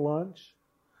to have lunch,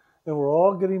 and we're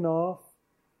all getting off,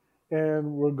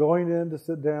 and we're going in to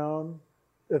sit down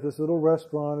at this little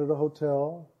restaurant at a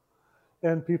hotel,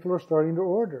 and people are starting to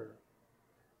order.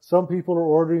 Some people are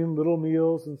ordering little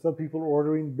meals, and some people are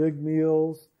ordering big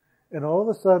meals, and all of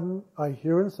a sudden, I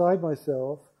hear inside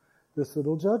myself this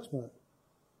little judgment.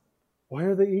 Why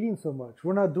are they eating so much?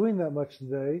 We're not doing that much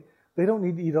today. They don't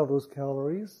need to eat all those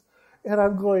calories. And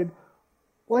I'm going,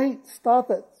 wait,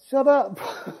 stop it, shut up.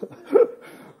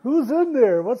 Who's in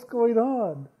there? What's going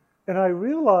on? And I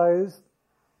realized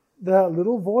that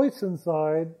little voice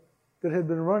inside that had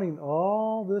been running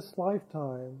all this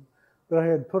lifetime that I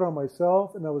had put on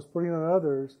myself and I was putting on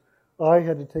others, I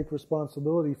had to take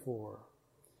responsibility for.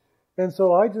 And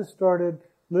so I just started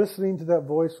listening to that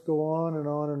voice go on and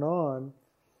on and on,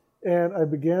 and I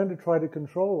began to try to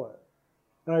control it.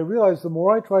 And I realized the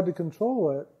more I tried to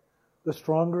control it, the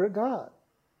stronger it got,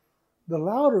 the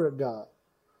louder it got,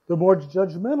 the more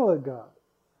judgmental it got.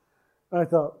 And I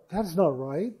thought, that's not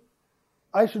right.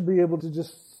 I should be able to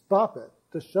just stop it,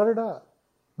 to shut it up.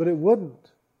 But it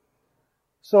wouldn't.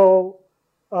 So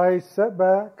I sat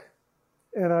back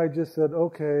and I just said,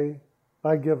 okay,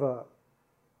 I give up.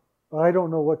 I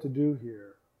don't know what to do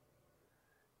here.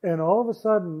 And all of a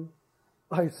sudden,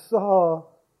 I saw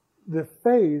the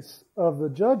face of the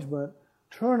judgment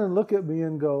turn and look at me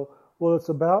and go, well, it's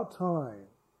about time.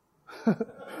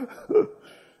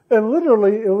 And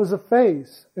literally, it was a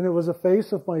face. And it was a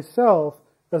face of myself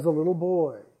as a little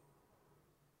boy.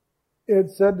 It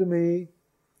said to me,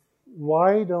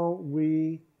 why don't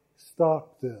we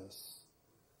stop this?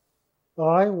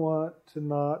 I want to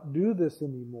not do this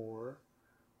anymore.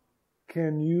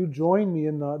 Can you join me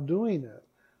in not doing it?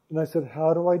 And I said,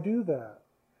 how do I do that?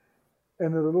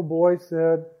 And the little boy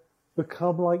said,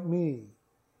 become like me.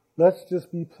 Let's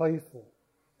just be playful.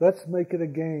 Let's make it a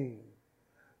game.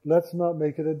 Let's not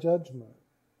make it a judgment.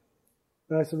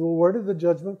 And I said, well, where did the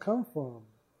judgment come from?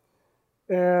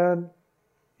 And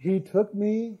he took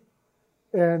me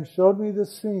and showed me the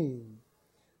scene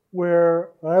where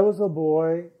I was a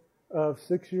boy of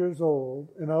 6 years old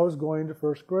and I was going to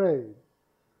first grade.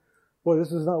 Boy,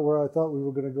 this is not where I thought we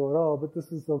were going to go at all, but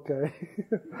this is okay.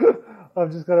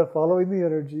 I'm just kind of following the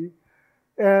energy.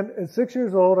 And at 6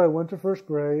 years old, I went to first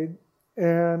grade,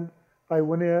 and I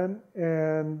went in,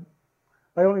 and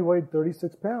I only weighed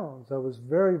 36 pounds. I was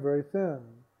very, very thin.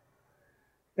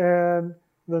 And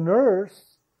the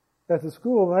nurse at the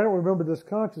school, and I don't remember this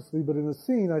consciously, but in the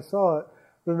scene I saw it,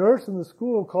 the nurse in the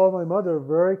school called my mother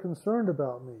very concerned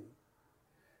about me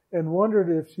and wondered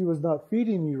if she was not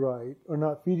feeding me right or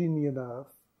not feeding me enough.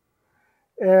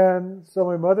 And so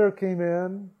my mother came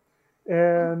in,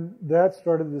 and that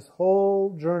started this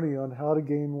whole journey on how to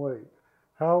gain weight.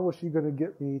 How was she going to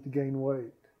get me to gain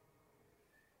weight?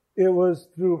 It was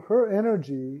through her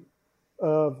energy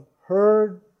of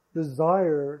her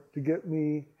desire to get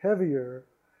me heavier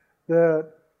that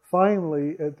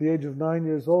finally, at the age of 9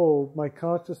 years old, my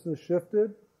consciousness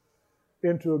shifted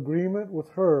into agreement with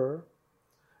her,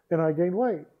 and I gained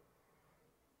weight.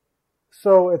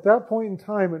 So at that point in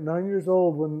time, at 9 years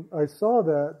old, when I saw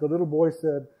that, the little boy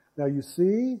said, now you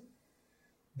see,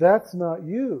 that's not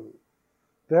you.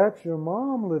 That's your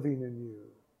mom living in you.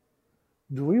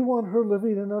 Do we want her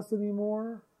living in us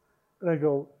anymore? And I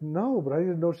go, no, but I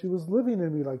didn't know she was living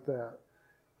in me like that.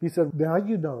 He said, now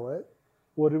you know it.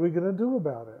 What are we going to do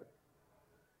about it?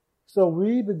 So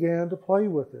we began to play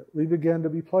with it. We began to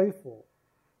be playful.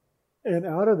 And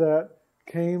out of that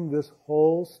came this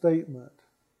whole statement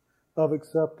of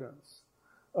acceptance,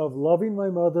 of loving my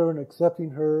mother and accepting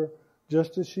her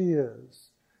just as she is.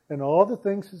 And all the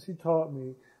things that she taught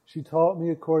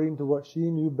me according to what she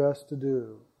knew best to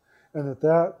do. And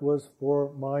that was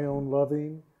for my own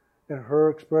loving and her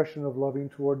expression of loving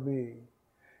toward me.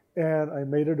 And I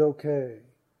made it okay.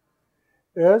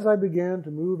 As I began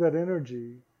to move that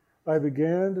energy, I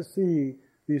began to see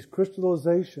these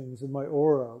crystallizations in my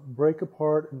aura break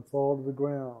apart and fall to the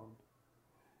ground.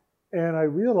 And I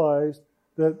realized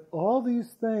that all these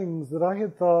things that I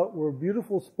had thought were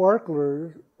beautiful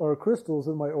sparklers or crystals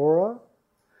in my aura,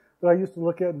 that I used to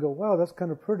look at and go, wow, that's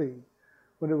kind of pretty,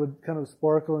 when it would kind of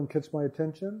sparkle and catch my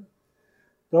attention,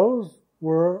 those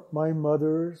were my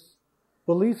mother's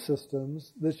belief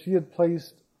systems that she had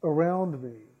placed around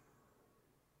me,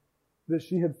 that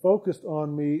she had focused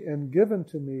on me and given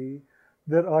to me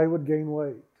that I would gain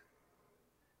weight.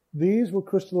 These were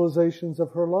crystallizations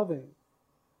of her loving.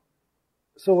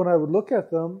 So when I would look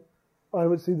at them, I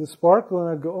would see the sparkle and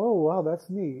I'd go, oh, wow, that's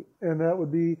neat. And that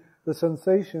would be the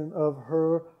sensation of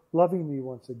her loving me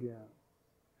once again.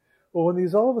 Well, when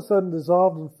these all of a sudden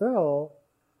dissolved and fell,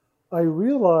 I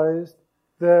realized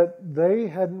that they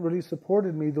hadn't really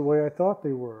supported me the way I thought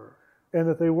they were, and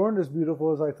that they weren't as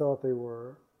beautiful as I thought they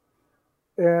were.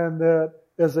 And that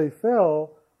as they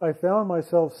fell, I found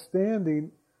myself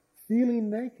standing,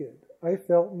 feeling naked. I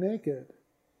felt naked.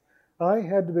 I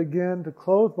had to begin to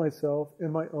clothe myself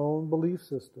in my own belief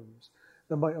systems,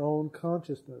 in my own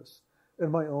consciousness,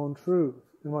 in my own truth,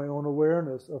 in my own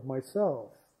awareness of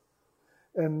myself,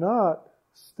 and not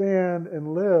stand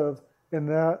and live in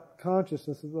that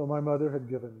consciousness that my mother had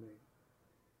given me.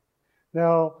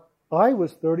 Now, I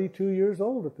was 32 years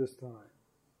old at this time.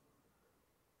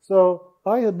 So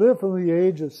I had lived from the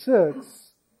age of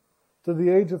 6 to the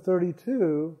age of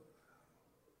 32,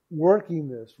 working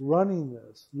this, running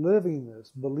this, living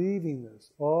this, believing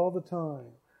this all the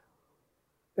time.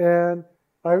 And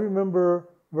I remember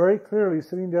very clearly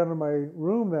sitting down in my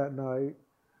room that night,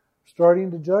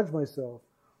 starting to judge myself.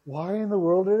 Why in the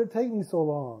world did it take me so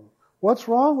long? What's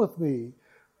wrong with me?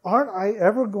 Aren't I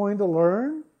ever going to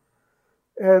learn?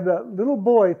 And that little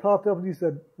boy popped up and he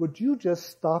said, would you just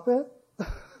stop it?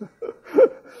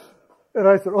 And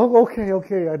I said, oh,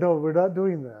 okay, I know, we're not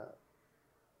doing that.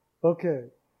 Okay.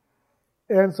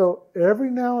 And so every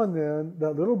now and then,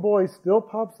 that little boy still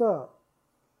pops up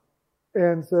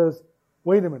and says,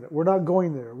 wait a minute, we're not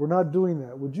going there. We're not doing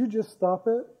that. Would you just stop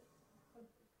it?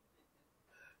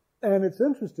 And it's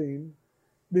interesting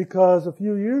because a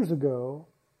few years ago,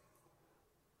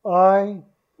 I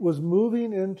was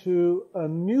moving into a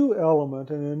new element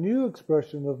and a new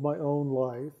expression of my own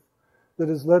life that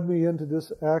has led me into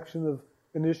this action of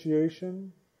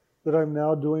initiation that I'm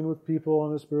now doing with people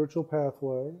on a spiritual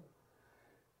pathway.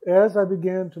 As I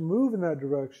began to move in that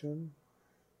direction,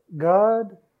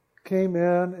 God came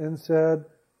in and said,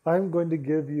 I'm going to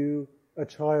give you a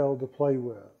child to play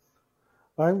with.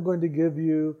 I'm going to give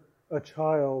you a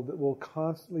child that will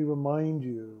constantly remind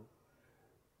you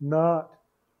not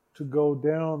to go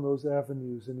down those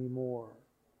avenues anymore.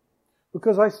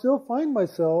 Because I still find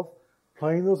myself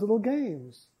playing those little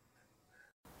games.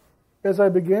 As I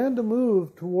began to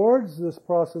move towards this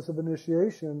process of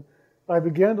initiation, I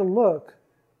began to look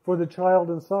for the child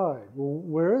inside. Well,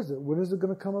 where is it? When is it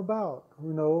going to come about?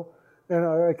 And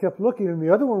I kept looking, and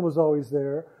the other one was always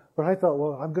there, but I thought,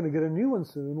 well, I'm going to get a new one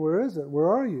soon. Where is it? Where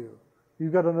are you?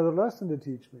 You've got another lesson to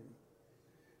teach me.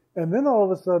 And then all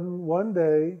of a sudden, one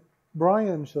day,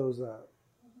 Brian shows up.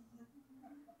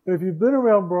 And if you've been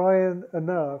around Brian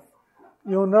enough,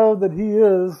 you'll know that he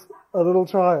is a little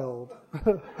child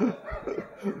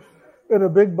in a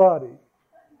big body.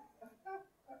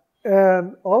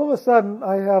 And all of a sudden,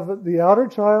 I have the outer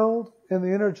child and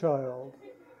the inner child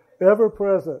ever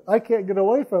present. I can't get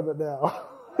away from it now.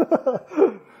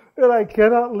 And I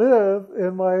cannot live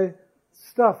in my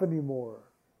stuff anymore.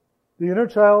 The inner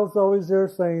child's always there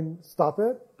saying, stop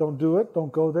it, don't do it,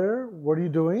 don't go there, what are you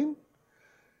doing?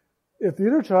 If the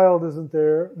inner child isn't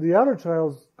there, the outer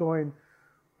child's going,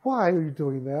 why are you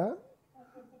doing that?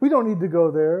 We don't need to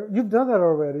go there. You've done that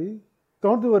already.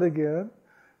 Don't do it again.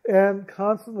 And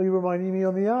constantly reminding me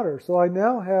on the outer. So I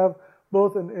now have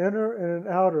both an inner and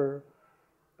an outer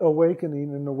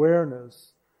awakening and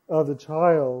awareness of the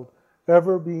child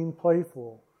ever being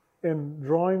playful and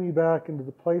drawing me back into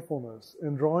the playfulness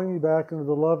and drawing me back into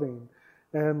the loving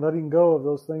and letting go of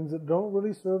those things that don't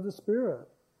really serve the spirit.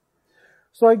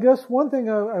 So I guess one thing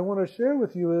I want to share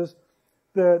with you is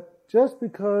that just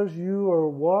because you are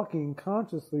walking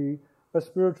consciously a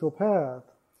spiritual path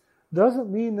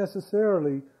doesn't mean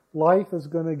necessarily life is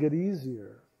going to get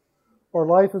easier or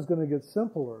life is going to get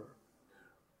simpler.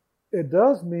 It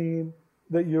does mean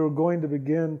that you're going to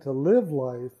begin to live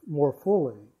life more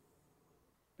fully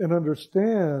and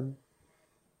understand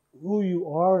who you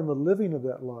are in the living of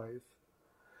that life.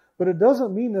 But it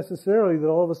doesn't mean necessarily that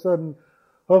all of a sudden,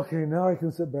 okay, now I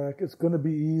can sit back, it's going to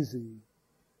be easy.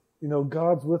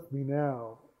 God's with me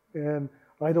now, and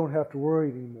I don't have to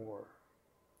worry anymore.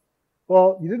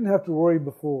 Well, you didn't have to worry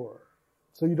before,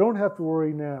 so you don't have to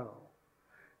worry now.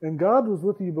 And God was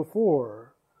with you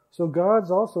before, so God's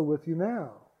also with you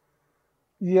now.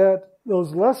 Yet,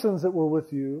 those lessons that were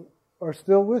with you are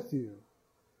still with you.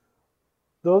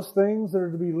 Those things that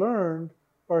are to be learned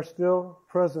are still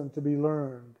present to be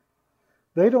learned.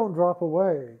 They don't drop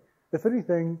away. If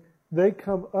anything, they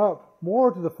come up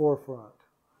more to the forefront.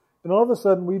 And all of a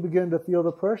sudden we begin to feel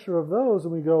the pressure of those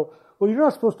and we go, well, you're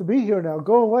not supposed to be here now.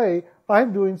 Go away.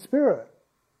 I'm doing spirit.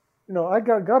 I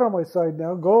got God on my side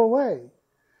now. Go away.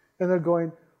 And they're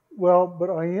going, well,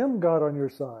 but I am God on your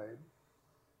side.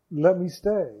 Let me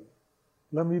stay.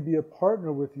 Let me be a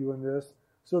partner with you in this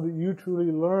so that you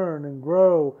truly learn and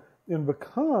grow and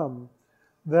become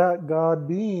that God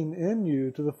being in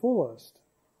you to the fullest.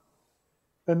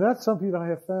 And that's something I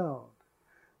have found.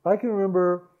 I can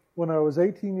remember when I was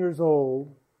 18 years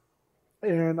old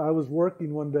and I was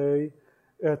working one day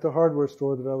at the hardware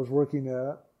store that I was working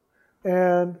at,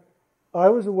 and I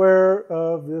was aware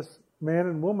of this man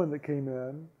and woman that came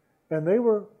in, and they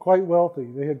were quite wealthy.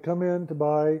 They had come in to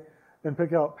buy and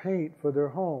pick out paint for their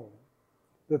home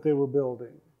that they were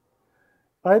building.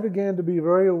 I began to be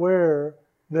very aware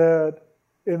that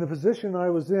in the position I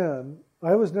was in,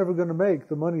 I was never going to make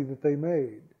the money that they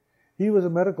made. He was a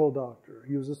medical doctor.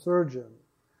 He was a surgeon.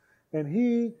 And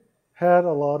he had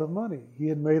a lot of money. He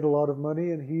had made a lot of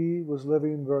money, and he was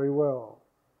living very well.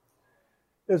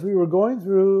 As we were going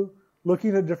through,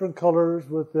 looking at different colors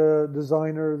with the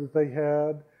designer that they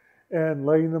had, and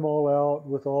laying them all out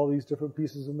with all these different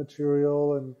pieces of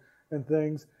material and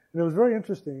things, and it was very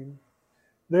interesting.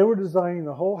 They were designing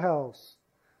the whole house.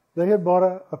 They had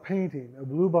bought a painting, a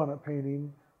bluebonnet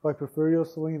painting by Porfirio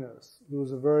Salinas, who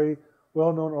was a very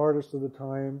well-known artist of the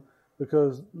time,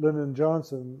 because Lyndon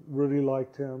Johnson really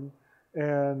liked him,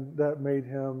 and that made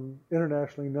him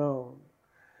internationally known.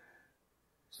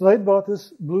 So they'd bought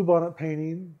this bluebonnet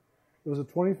painting. It was a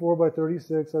 24 by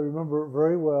 36. I remember it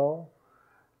very well.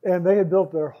 And they had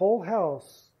built their whole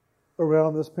house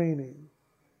around this painting.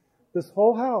 This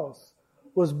whole house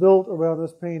was built around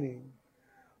this painting.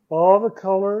 All the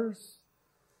colors,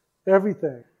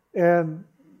 everything. And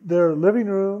their living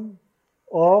room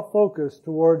all focused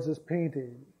towards this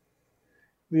painting.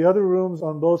 The other rooms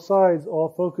on both sides all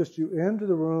focused you into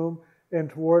the room and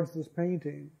towards this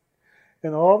painting.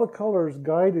 And all the colors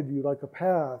guided you like a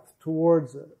path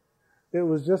towards it. It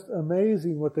was just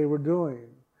amazing what they were doing.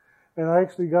 And I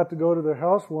actually got to go to their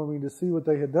housewarming to see what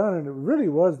they had done, and it really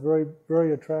was very,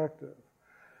 very attractive.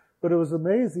 But it was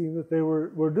amazing that they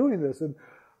were doing this. And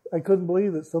I couldn't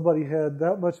believe that somebody had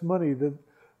that much money that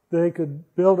they could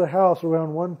build a house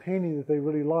around one painting that they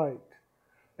really liked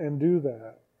and do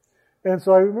that. And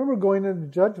so I remember going into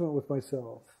judgment with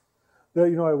myself that,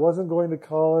 I wasn't going to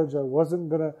college, I wasn't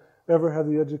going to ever have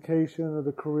the education or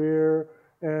the career,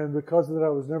 and because of that I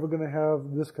was never going to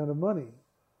have this kind of money.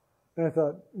 And I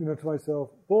thought, to myself,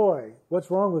 boy,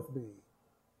 what's wrong with me?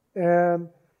 And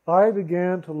I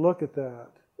began to look at that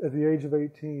at the age of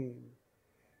 18.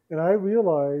 And I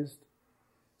realized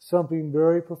something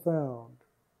very profound,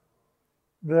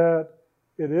 that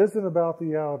it isn't about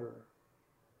the outer,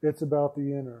 it's about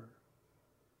the inner.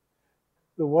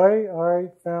 The way I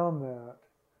found that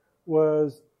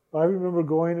was, I remember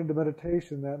going into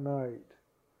meditation that night.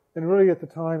 And really at the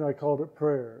time I called it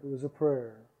prayer. It was a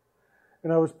prayer.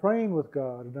 And I was praying with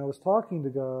God, and I was talking to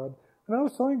God, and I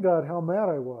was telling God how mad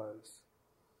I was.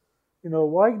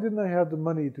 Why didn't I have the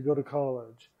money to go to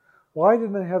college? Why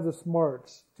didn't I have the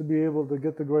smarts to be able to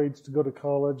get the grades to go to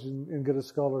college and get a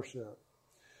scholarship?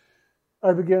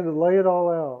 I began to lay it all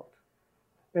out.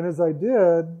 And as I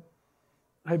did,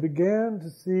 I began to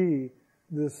see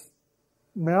this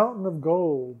mountain of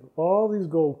gold, all these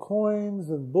gold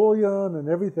coins and bullion and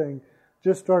everything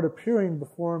just start appearing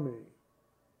before me.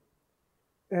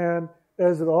 And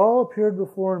as it all appeared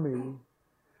before me,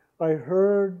 I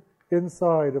heard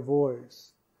inside a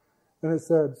voice. And it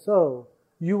said, "So,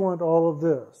 you want all of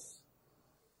this?"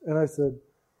 And I said,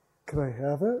 "Can I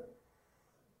have it?"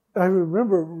 I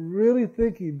remember really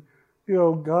thinking,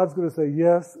 God's going to say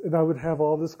yes, and I would have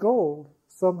all this gold.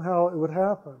 Somehow it would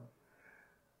happen.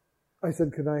 I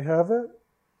said, "Can I have it?"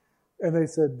 And they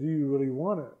said, "Do you really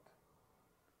want it?"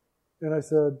 And I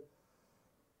said,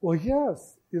 "Well,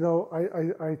 yes.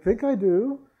 I think I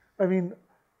do. I mean,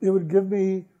 it would give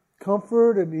me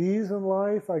comfort and ease in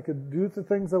life. I could do the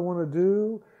things I want to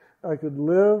do. I could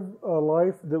live a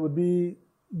life that would be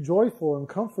joyful and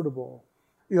comfortable.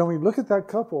 Look at that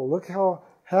couple. Look how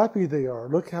happy they are.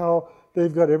 Look how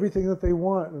they've got everything that they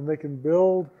want, and they can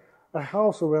build a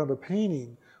house around a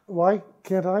painting. Why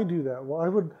can't I do that?" Well,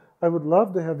 I would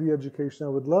love to have the education. I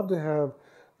would love to have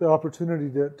the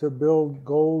opportunity to build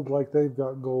gold like they've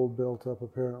got gold built up,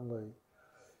 apparently.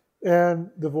 And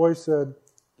the voice said,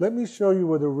 "Let me show you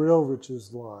where the real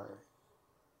riches lie."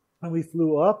 And we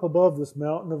flew up above this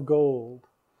mountain of gold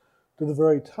to the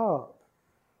very top.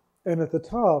 And at the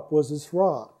top was this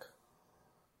rock.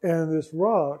 And this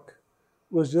rock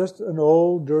was just an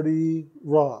old, dirty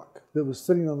rock that was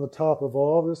sitting on the top of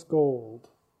all this gold.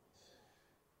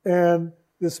 And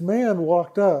this man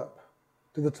walked up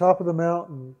to the top of the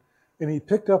mountain, and he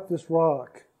picked up this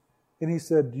rock, and he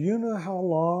said, "Do you know how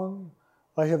long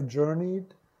I have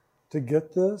journeyed to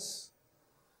get this?"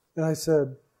 And I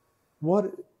said,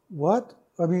 What?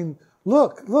 I mean,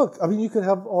 look, I mean, you could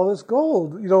have all this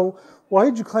gold. Why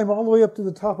did you climb all the way up to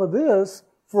the top of this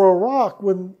for a rock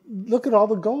when, look at all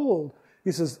the gold?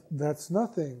 He says, "That's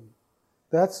nothing.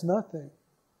 That's nothing."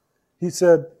 He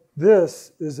said,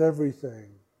 "This is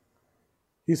everything."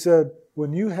 He said,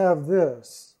 "When you have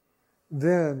this,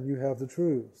 then you have the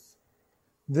truth.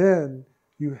 Then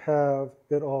you have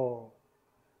it all."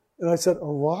 And I said, "A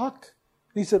rock?"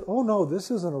 And he said, "Oh no,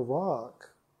 this isn't a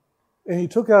rock." And he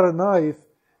took out a knife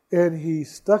and he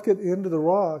stuck it into the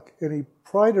rock and he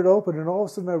pried it open, and all of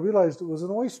a sudden I realized it was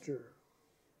an oyster.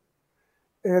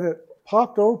 And it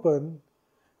popped open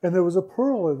and there was a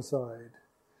pearl inside.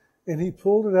 And he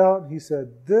pulled it out and he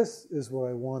said, "This is what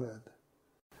I wanted.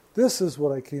 This is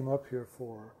what I came up here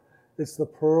for. It's the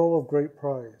pearl of great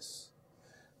price.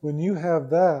 When you have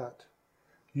that,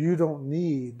 you don't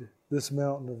need this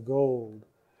mountain of gold.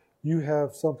 You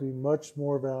have something much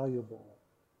more valuable."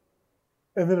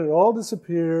 And then it all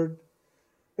disappeared,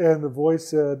 and the voice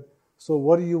said, "So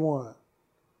what do you want?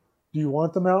 Do you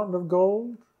want the mountain of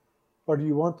gold, or do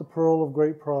you want the pearl of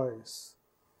great price?"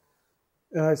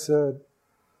 And I said,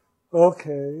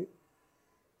 "Okay,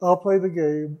 I'll play the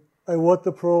game. I want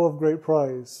the pearl of great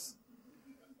price."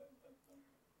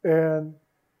 And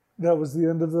that was the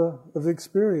end of the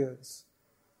experience.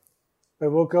 I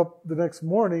woke up the next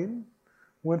morning,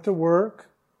 went to work,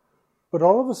 but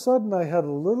all of a sudden I had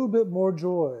a little bit more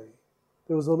joy.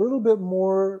 There was a little bit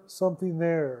more something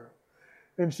there.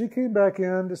 And she came back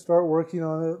in to start working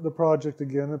on the project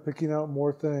again and picking out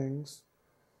more things.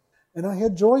 And I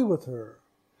had joy with her.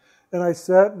 And I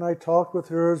sat and I talked with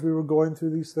her as we were going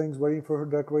through these things, waiting for her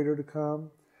decorator to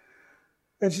come.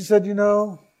 And she said,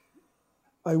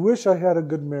 I wish I had a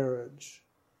good marriage.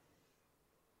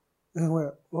 And I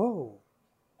went, whoa,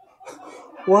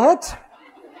 what?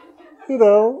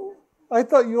 I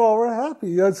thought you all were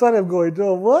happy. Inside I'm going,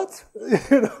 what?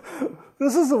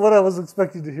 This isn't what I was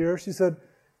expecting to hear. She said,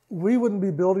 we wouldn't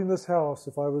be building this house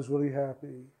if I was really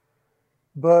happy.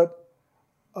 But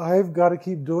I've got to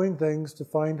keep doing things to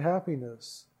find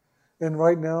happiness. And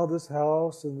right now this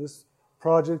house and this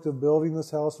project of building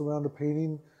this house around a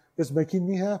painting is making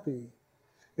me happy.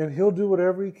 And he'll do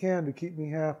whatever he can to keep me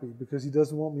happy because he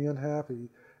doesn't want me unhappy.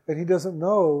 And he doesn't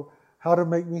know how to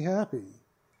make me happy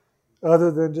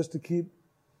other than just to keep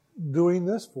doing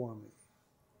this for me.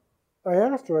 I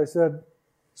asked her, I said,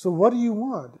 so what do you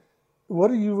want? What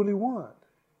do you really want?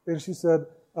 And she said,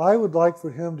 I would like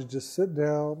for him to just sit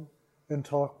down and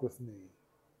talk with me.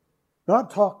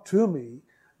 Not talk to me,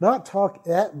 not talk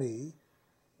at me,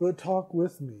 but talk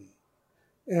with me.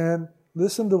 And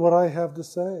listen to what I have to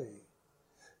say.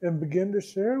 And begin to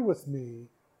share with me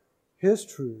his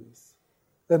truth.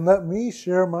 And let me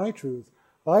share my truth.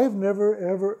 I have never,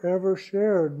 ever, ever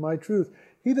shared my truth.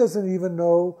 He doesn't even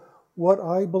know what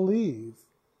I believe,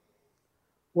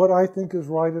 what I think is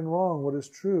right and wrong, what is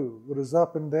true, what is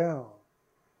up and down.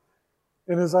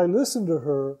 And as I listened to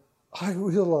her, I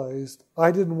realized I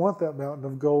didn't want that mountain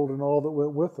of gold and all that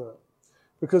went with it,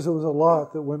 because there was a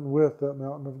lot that went with that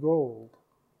mountain of gold.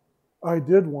 I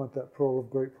did want that pearl of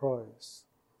great price.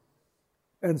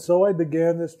 And so I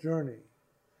began this journey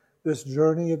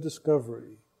of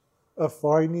discovery, of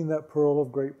finding that pearl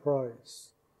of great price.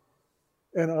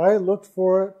 And I looked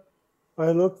for it,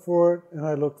 I looked for it, and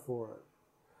I looked for it.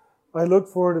 I looked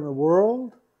for it in the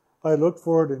world, I looked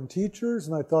for it in teachers,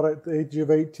 and I thought at the age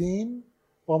of 18,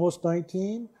 almost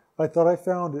 19, I thought I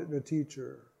found it in a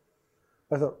teacher.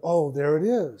 I thought, oh, there it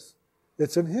is.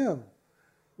 It's in him.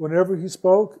 Whenever he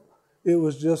spoke, it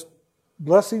was just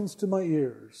blessings to my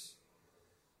ears.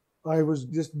 I was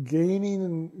just gaining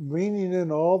and gleaning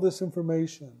in all this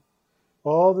information,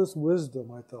 all this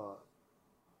wisdom, I thought,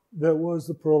 that was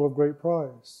the pearl of great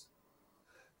price.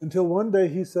 Until one day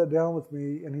he sat down with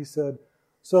me and he said,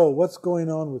 so what's going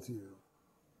on with you?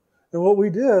 And what we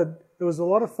did, it was a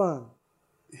lot of fun.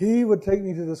 He would take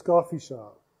me to this coffee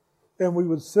shop, and we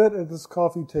would sit at this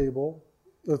coffee table,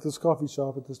 at this coffee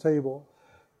shop, at this table.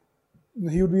 And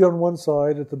he would be on one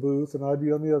side at the booth, and I'd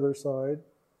be on the other side.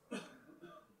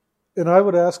 And I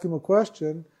would ask him a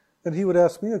question, and he would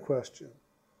ask me a question.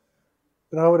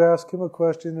 And I would ask him a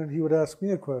question, and he would ask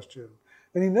me a question.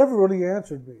 And he never really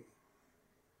answered me.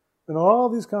 In all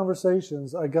these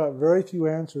conversations, I got very few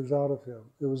answers out of him.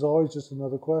 It was always just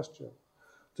another question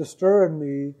to stir in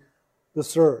me the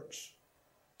search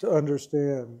to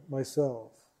understand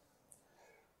myself.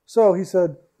 So he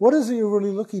said, what is it you're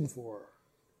really looking for?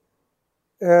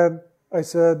 And I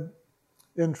said,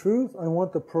 in truth, I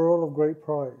want the pearl of great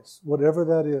price, whatever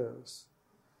that is.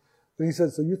 And he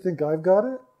said, so you think I've got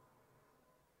it?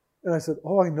 And I said,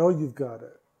 oh, I know you've got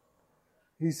it.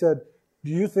 He said, do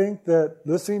you think that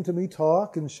listening to me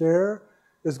talk and share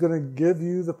is going to give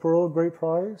you the pearl of great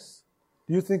price?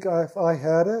 Do you think if I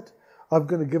had it, I'm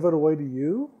going to give it away to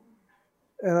you?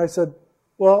 And I said,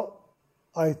 well,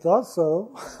 I thought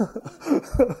so.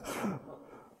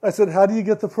 I said, how do you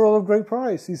get the pearl of great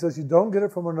price? He says, you don't get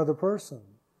it from another person.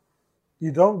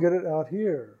 You don't get it out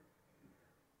here.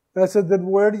 And I said, then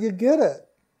where do you get it?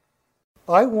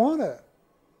 I want it.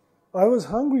 I was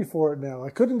hungry for it now. I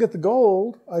couldn't get the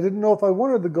gold. I didn't know if I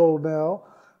wanted the gold now,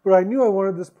 but I knew I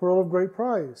wanted this pearl of great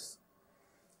price.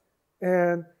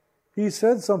 And he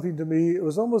said something to me. It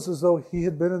was almost as though he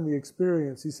had been in the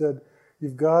experience. He said,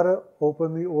 you've got to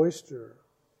open the oyster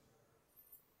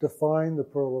to find the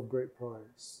pearl of great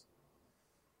price.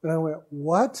 And I went,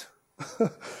 what?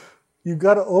 You've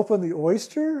got to open the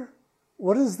oyster?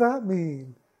 What does that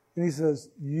mean? And he says,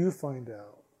 you find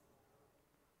out.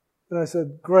 And I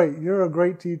said, great, you're a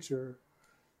great teacher.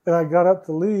 And I got up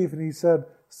to leave, and he said,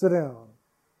 sit down.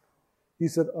 He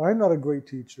said, I'm not a great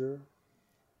teacher.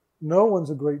 No one's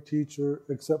a great teacher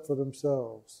except for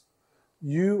themselves.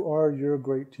 You are your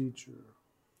great teacher.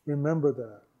 Remember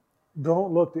that.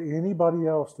 Don't look to anybody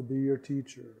else to be your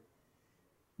teacher.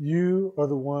 You are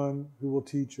the one who will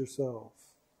teach yourself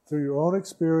through your own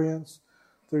experience,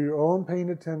 through your own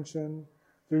paying attention,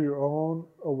 through your own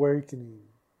awakening.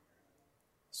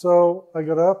 So I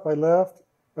got up, I left,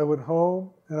 I went home,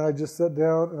 and I just sat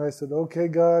down and I said, okay,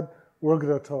 God, we're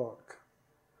going to talk.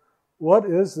 what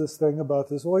is this thing about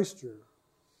this oyster?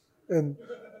 And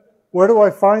where do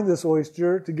I find this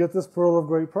oyster to get this pearl of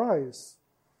great price?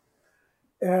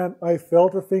 And I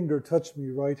felt a finger touch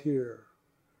me right here.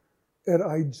 And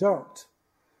I jumped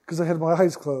because I had my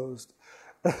eyes closed.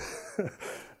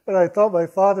 And I thought my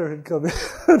father had come in,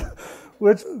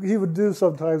 which he would do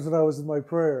sometimes when I was in my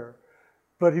prayer.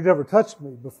 But he never touched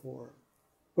me before.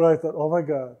 But I thought, oh my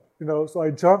God. So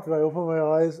I jumped and I opened my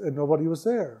eyes and nobody was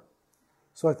there.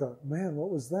 So I thought, man, what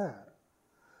was that?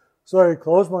 So I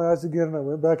closed my eyes again and I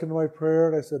went back into my prayer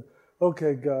and I said,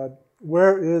 okay, God,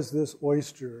 where is this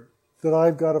oyster that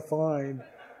I've got to find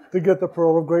to get the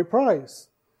pearl of great price?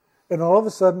 And all of a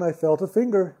sudden I felt a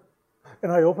finger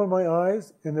and I opened my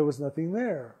eyes and there was nothing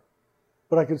there.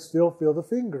 But I could still feel the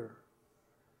finger.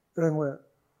 And I went,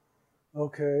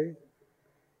 okay,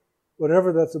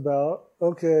 whatever that's about,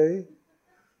 okay.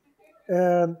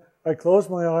 And I closed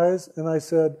my eyes and I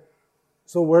said,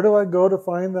 so where do I go to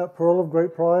find that pearl of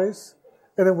great price?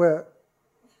 And it went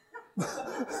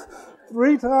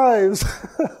 3 times.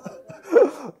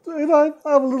 And I'm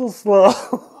a little slow.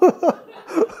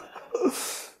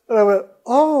 And I went,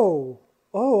 oh,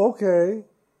 okay.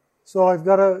 So I've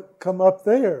got to come up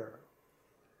there.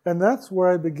 And that's where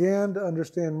I began to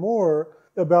understand more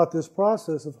about this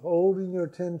process of holding your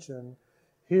attention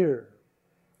here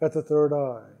at the third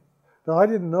eye. Now, I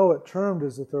didn't know it termed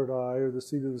as the third eye or the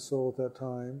seat of the soul at that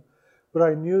time, but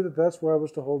I knew that that's where I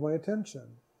was to hold my attention,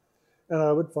 and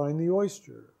I would find the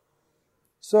oyster.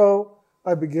 So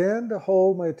I began to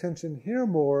hold my attention here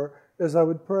more as I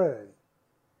would pray.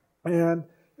 And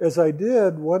as I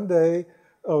did, one day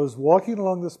I was walking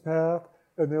along this path,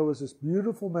 and there was this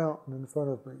beautiful mountain in front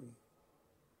of me.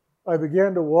 I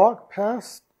began to walk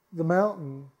past the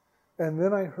mountain, and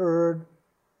then I heard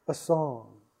a song.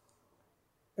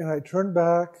 And I turned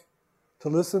back to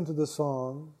listen to the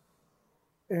song,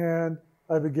 and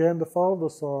I began to follow the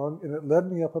song, and it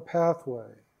led me up a pathway.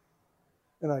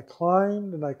 And I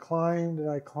climbed, and I climbed,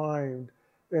 and I climbed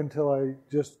until I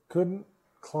just couldn't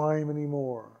climb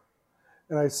anymore.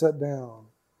 And I sat down.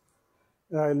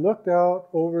 And I looked out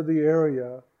over the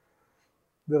area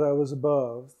that I was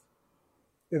above,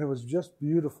 and it was just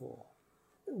beautiful.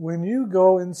 When you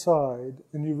go inside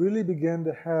and you really begin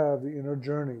to have the inner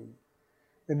journey,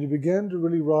 and you begin to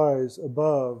really rise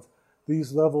above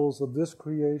these levels of this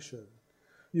creation,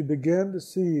 you begin to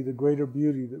see the greater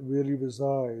beauty that really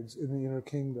resides in the inner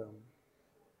kingdom.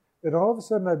 And all of a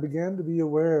sudden I began to be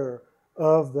aware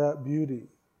of that beauty.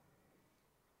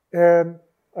 And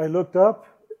I looked up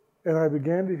and I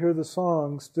began to hear the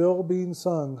song still being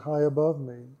sung high above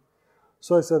me.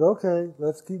 So I said, okay,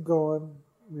 let's keep going.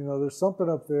 There's something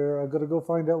up there. I've got to go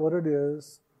find out what it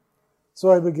is.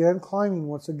 So I began climbing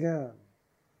once again.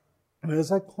 And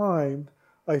as I climbed,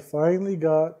 I finally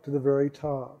got to the very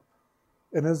top.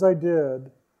 And as I did,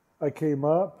 I came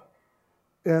up,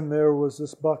 and there was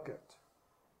this bucket.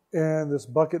 And this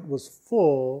bucket was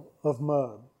full of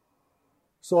mud.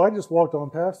 So I just walked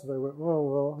on past it. I went,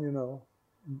 oh, well,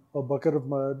 a bucket of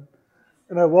mud.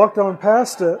 And I walked on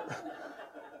past it.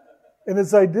 And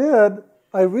as I did,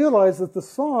 I realized that the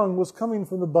song was coming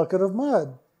from the bucket of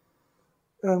mud.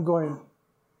 And I'm going,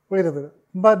 wait a minute,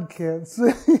 mud can't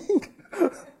sing.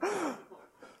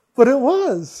 But it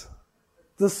was.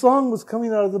 The song was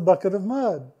coming out of the bucket of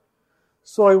mud.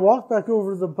 So I walked back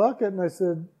over to the bucket and I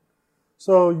said,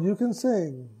 so you can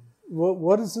sing.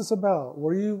 What is this about?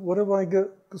 What am I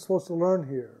supposed to learn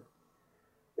here?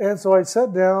 And so I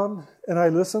sat down and I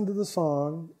listened to the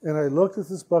song and I looked at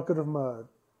this bucket of mud,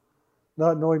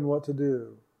 not knowing what to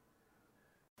do.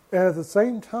 And at the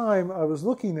same time I was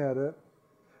looking at it,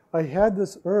 I had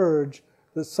this urge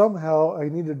that somehow I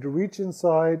needed to reach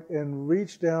inside and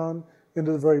reach down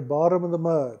into the very bottom of the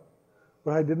mud.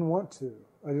 But I didn't want to.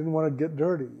 I didn't want to get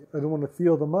dirty. I didn't want to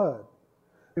feel the mud.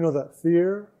 That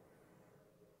fear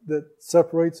that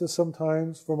separates us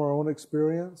sometimes from our own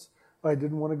experience, I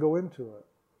didn't want to go into it.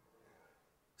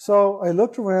 So I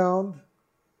looked around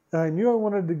and I knew I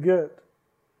wanted to get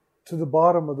to the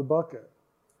bottom of the bucket.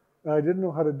 And I didn't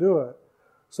know how to do it.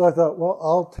 So I thought, well,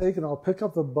 I'll pick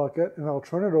up the bucket and I'll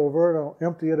turn it over and I'll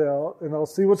empty it out and I'll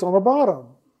see what's on the bottom.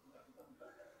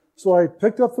 So I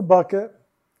picked up the bucket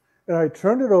and I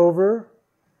turned it over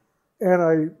and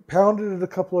I pounded it a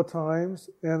couple of times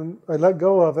and I let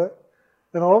go of it.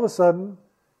 And all of a sudden,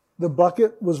 the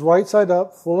bucket was right side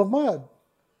up full of mud.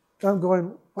 And I'm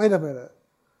going, wait a minute,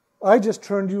 I just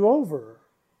turned you over.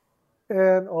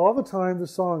 And all the time the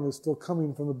song is still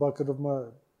coming from the bucket of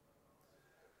mud.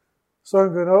 So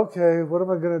I'm going, okay, what am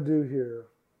I going to do here?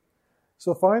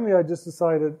 So finally I just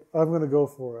decided I'm going to go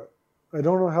for it. I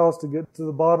don't know how else to get to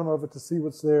the bottom of it to see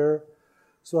what's there.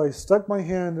 So I stuck my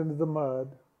hand into the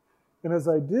mud, and as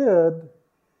I did,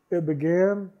 it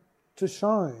began to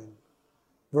shine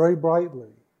very brightly.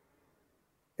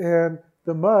 And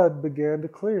the mud began to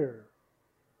clear.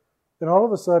 And all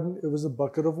of a sudden, it was a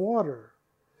bucket of water.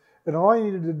 And all I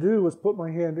needed to do was put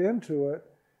my hand into it,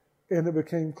 and it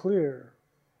became clear.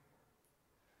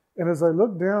 And as I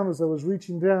looked down, as I was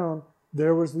reaching down,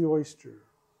 there was the oyster.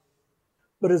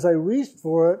 But as I reached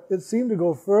for it, it seemed to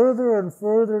go further and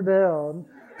further down.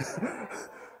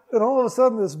 And all of a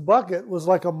sudden, this bucket was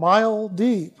like a mile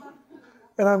deep.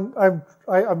 And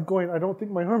I'm going, I don't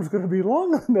think my arm's going to be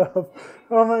long enough.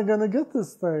 How am I going to get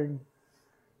this thing?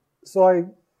 So I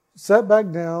sat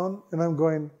back down, and I'm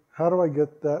going, how do I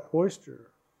get that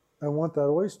oyster? I want that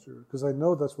oyster, because I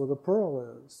know that's where the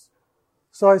pearl is.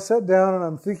 So I sat down, and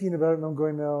I'm thinking about it, and I'm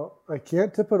going, now, I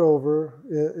can't tip it over.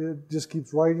 It just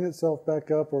keeps righting itself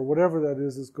back up, or whatever that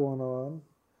is that's going on.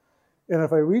 And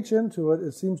if I reach into it,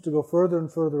 it seems to go further and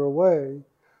further away.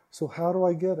 So how do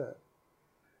I get it?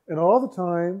 And all the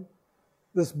time,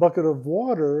 this bucket of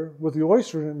water with the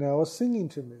oyster in it now is singing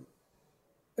to me.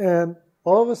 And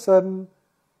all of a sudden,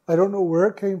 I don't know where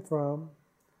it came from,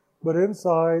 but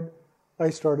inside, I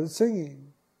started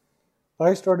singing.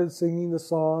 I started singing the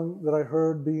song that I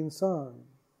heard being sung.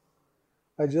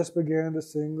 I just began to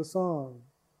sing the song.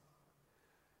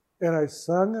 And I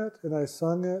sung it, and I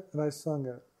sung it, and I sung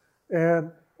it.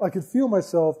 And I could feel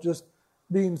myself just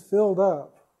being filled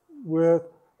up with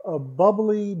a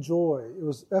bubbly joy. It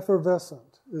was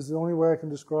effervescent, is the only way I can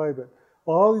describe it.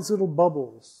 All these little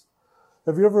bubbles.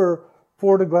 Have you ever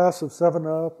poured a glass of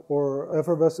 7-Up or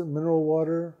effervescent mineral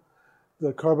water?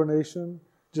 The carbonation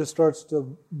just starts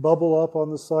to bubble up on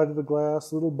the side of the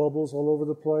glass, little bubbles all over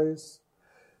the place.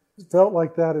 It felt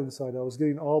like that inside. I was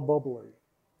getting all bubbly.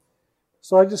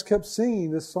 So I just kept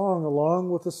singing this song along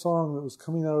with the song that was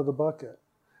coming out of the bucket.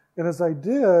 And as I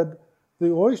did,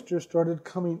 the oyster started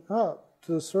coming up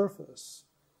to the surface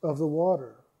of the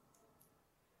water.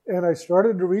 And I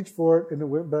started to reach for it, and it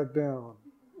went back down.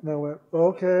 And I went,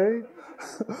 okay,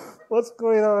 what's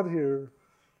going on here?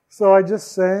 So I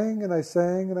just sang, and I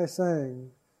sang, and I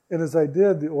sang. And as I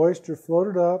did, the oyster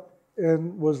floated up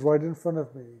and was right in front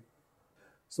of me.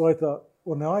 So I thought,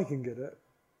 well, now I can get it.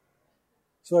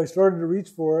 So I started to reach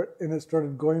for it, and it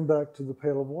started going back to the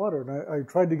pail of water. And I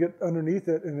tried to get underneath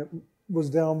it, and it was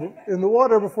down in the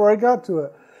water before I got to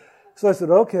it. So I said,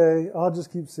 okay, I'll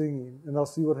just keep singing, and I'll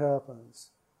see what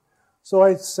happens. So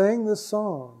I sang this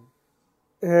song,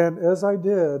 and as I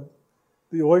did,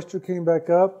 the oyster came back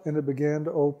up, and it began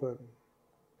to open.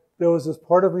 There was this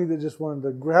part of me that just wanted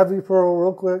to grab the pearl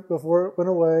real quick before it went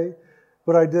away,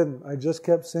 but I didn't. I just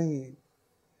kept singing.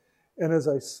 And as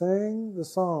I sang the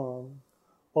song,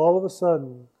 all of a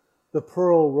sudden, the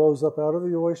pearl rose up out of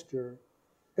the oyster,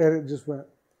 and it just went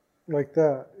like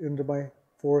that into my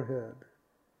forehead.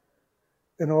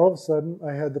 And all of a sudden,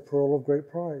 I had the pearl of great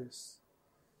price.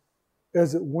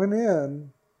 As it went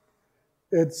in,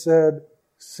 it said,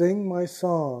 sing my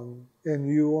song, and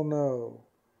you will know.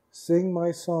 Sing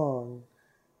my song,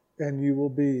 and you will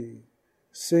be.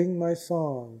 Sing my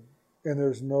song, and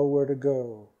there's nowhere to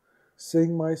go.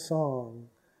 Sing my song,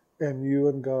 and you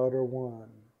and God are one.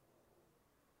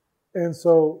 And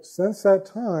so, since that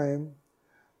time,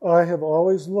 I have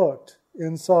always looked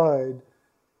inside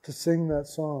to sing that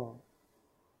song.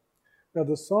 Now,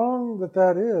 the song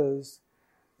that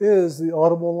is the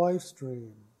audible life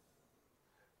stream.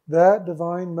 That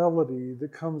divine melody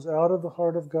that comes out of the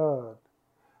heart of God,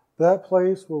 that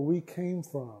place where we came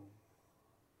from,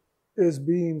 is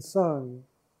being sung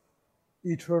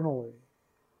eternally.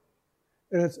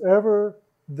 And it's ever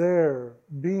there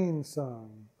being sung,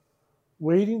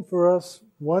 waiting for us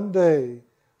one day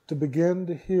to begin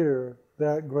to hear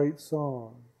that great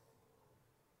song,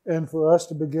 and for us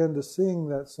to begin to sing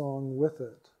that song with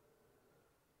it,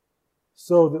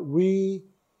 so that we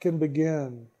can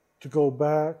begin to go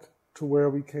back to where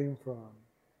we came from.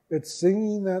 It's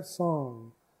singing that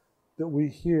song that we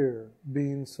hear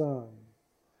being sung,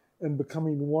 and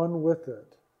becoming one with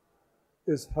it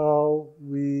is how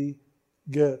we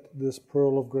get this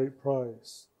pearl of great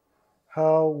price,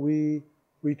 how we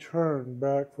return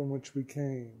back from which we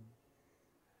came.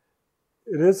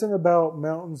 It isn't about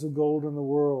mountains of gold in the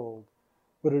world,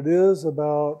 but it is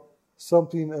about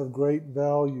something of great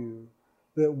value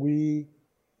that we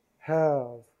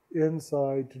have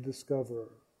inside to discover.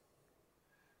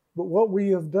 But what we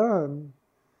have done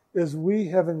is we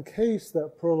have encased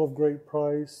that pearl of great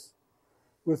price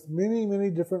with many, many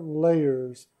different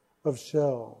layers of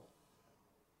shell,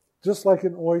 just like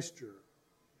an oyster.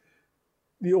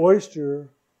 The oyster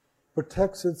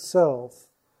protects itself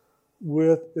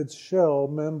with its shell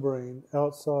membrane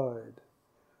outside.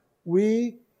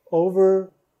 We,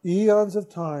 over eons of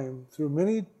time, through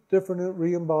many different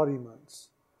re-embodiments,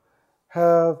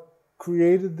 have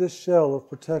created this shell of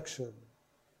protection.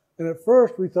 And at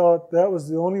first we thought that was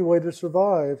the only way to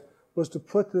survive, was to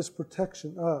put this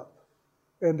protection up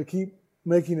and to keep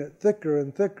making it thicker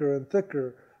and thicker and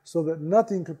thicker so that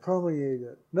nothing could permeate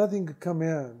it, nothing could come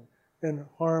in and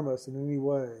harm us in any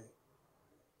way.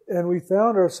 And we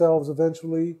found ourselves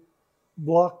eventually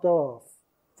blocked off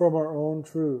from our own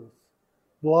truth,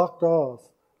 blocked off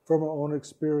from our own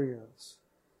experience.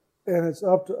 And it's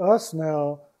up to us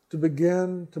now to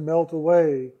begin to melt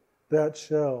away that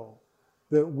shell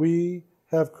that we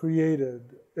have created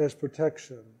as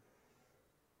protection.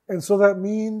 And so that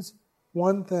means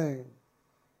one thing: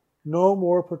 no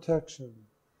more protection,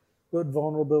 but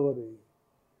vulnerability.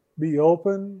 Be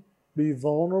open, be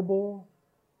vulnerable,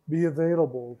 be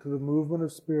available to the movement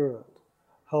of spirit,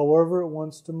 however it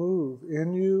wants to move,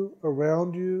 in you,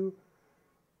 around you,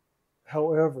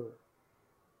 however.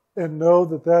 And know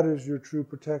that that is your true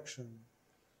protection.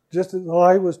 Just as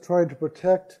I was trying to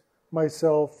protect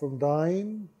myself from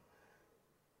dying,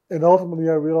 and ultimately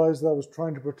I realized that I was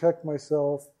trying to protect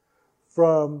myself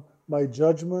from my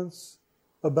judgments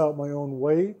about my own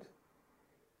weight,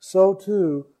 so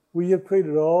too we have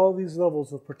created all these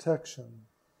levels of protection,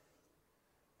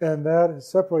 and that has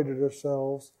separated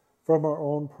ourselves from our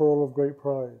own pearl of great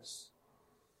price.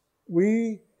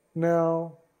 We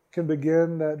now can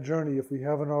begin that journey, if we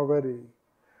haven't already,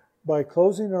 by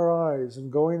closing our eyes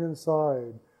and going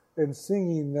inside and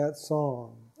singing that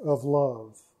song of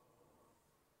love.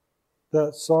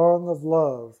 That song of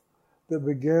love that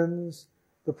begins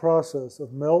the process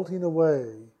of melting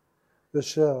away the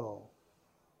shell.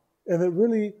 And it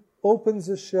really opens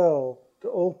the shell to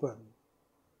open.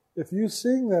 If you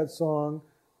sing that song,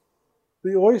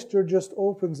 the oyster just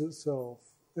opens itself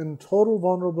in total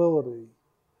vulnerability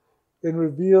and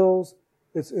reveals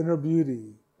its inner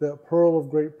beauty, that pearl of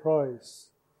great price.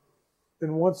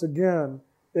 And once again,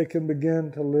 it can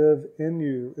begin to live in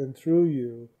you and through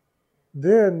you.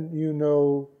 Then you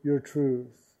know your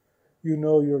truth. You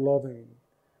know you're loving.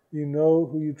 You know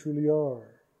who you truly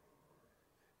are.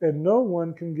 And no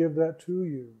one can give that to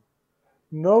you.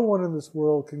 No one in this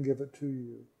world can give it to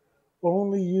you.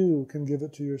 Only you can give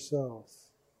it to yourself.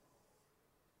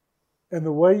 And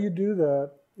the way you do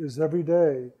that is every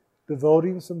day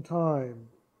devoting some time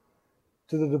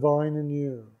to the divine in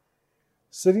you.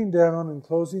 Sitting down and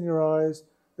closing your eyes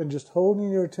and just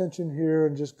holding your attention here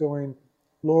and just going,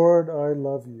 Lord, I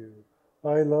love you.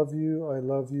 I love you, I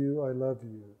love you, I love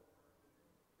you.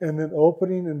 And then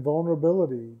opening in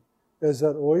vulnerability as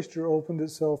that oyster opened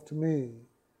itself to me,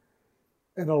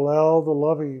 and allow the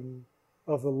loving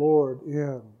of the Lord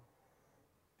in.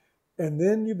 And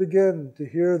then you begin to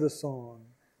hear the song,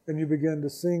 and you begin to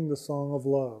sing the song of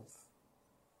love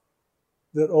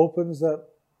that opens that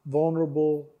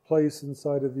vulnerable place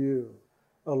inside of you,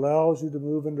 allows you to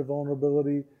move into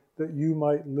vulnerability that you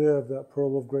might live that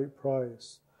pearl of great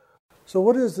price. So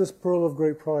what is this pearl of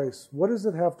great price? What does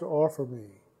it have to offer me?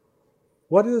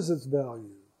 What is its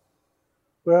value?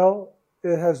 Well,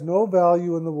 it has no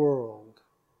value in the world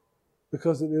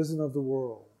because it isn't of the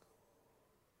world.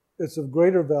 It's of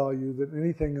greater value than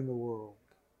anything in the world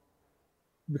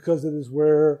because it is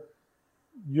where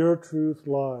your truth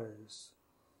lies.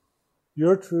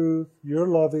 Your truth, your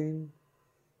loving,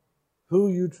 who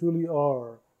you truly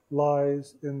are,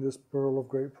 lies in this pearl of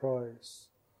great price.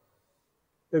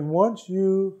 And once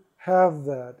you have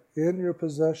that in your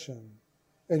possession,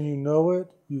 and you know it,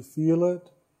 you feel it,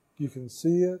 you can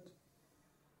see it,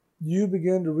 you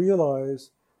begin to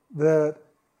realize that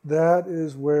that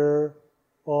is where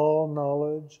all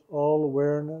knowledge, all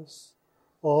awareness,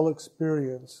 all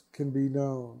experience can be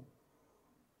known.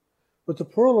 But the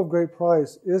pearl of great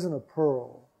price isn't a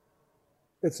pearl.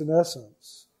 It's an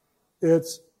essence.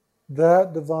 It's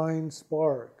that divine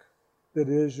spark that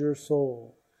is your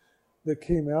soul, that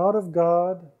came out of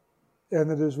God and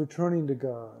that is returning to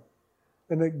God.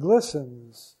 And it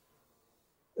glistens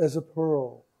as a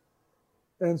pearl.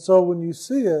 And so when you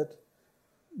see it,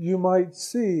 you might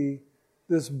see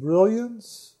this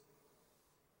brilliance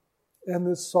and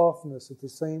this softness at the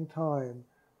same time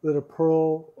that a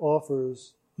pearl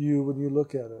offers you when you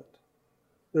look at it.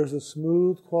 There's a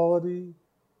smooth quality,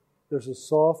 there's a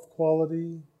soft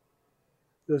quality,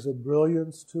 there's a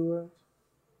brilliance to it.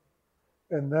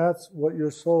 And that's what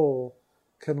your soul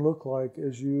can look like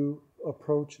as you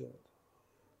approach it.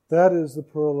 That is the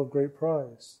pearl of great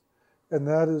price. And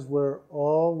that is where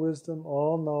all wisdom,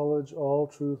 all knowledge, all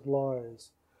truth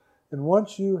lies. And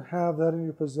once you have that in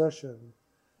your possession,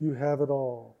 you have it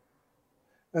all.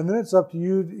 And then it's up to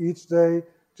you each day,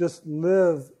 just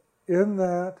live in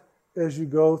that as you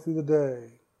go through the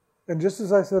day. And just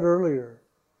as I said earlier,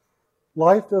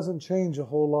 life doesn't change a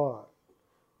whole lot.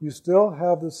 You still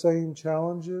have the same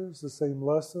challenges, the same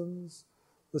lessons,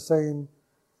 the same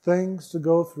things to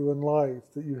go through in life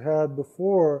that you had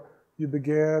before you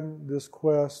began this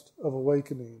quest of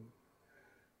awakening.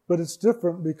 But it's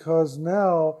different because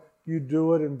now you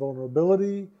do it in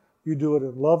vulnerability, you do it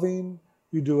in loving,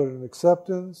 you do it in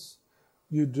acceptance,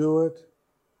 you do it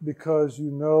because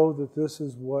you know that this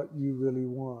is what you really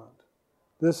want.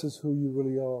 This is who you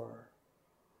really are.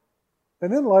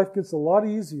 And then life gets a lot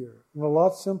easier and a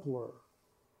lot simpler.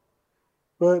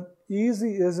 But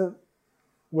easy isn't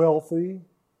wealthy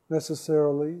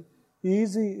necessarily.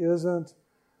 Easy isn't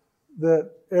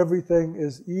that everything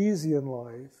is easy in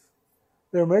life.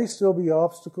 There may still be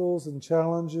obstacles and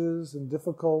challenges and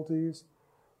difficulties,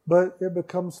 but it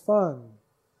becomes fun.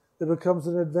 It becomes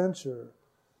an adventure.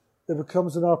 It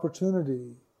becomes an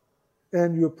opportunity.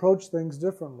 And you approach things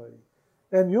differently.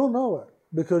 And you'll know it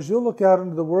because you'll look out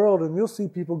into the world and you'll see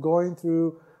people going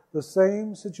through the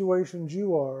same situations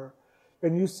you are,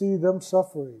 and you see them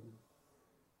suffering,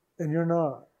 and you're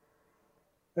not.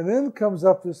 And then comes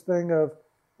up this thing of,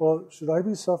 well, should I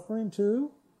be suffering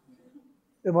too?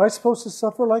 Am I supposed to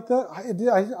suffer like that?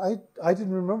 I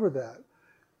didn't remember that.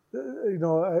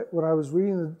 When I was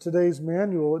reading today's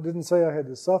manual, it didn't say I had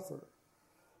to suffer.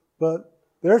 But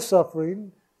they're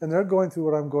suffering, and they're going through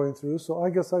what I'm going through, so I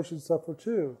guess I should suffer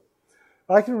too.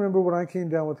 I can remember when I came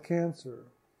down with cancer,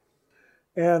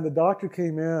 and the doctor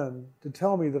came in to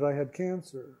tell me that I had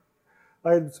cancer.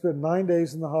 I had spent 9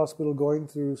 days in the hospital going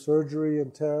through surgery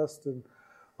and tests and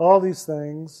all these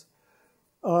things.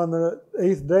 On the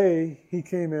 8th day, he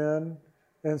came in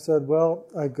and said, well,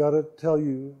 I've got to tell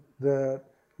you that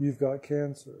you've got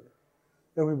cancer.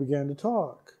 And we began to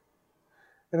talk.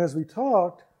 And as we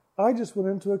talked, I just went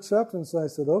into acceptance. I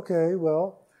said, okay,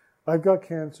 well, I've got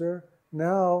cancer.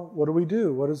 Now, what do we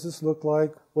do? What does this look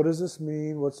like? What does this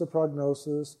mean? What's the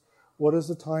prognosis? What is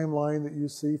the timeline that you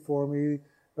see for me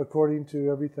according to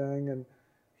everything? And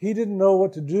he didn't know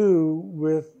what to do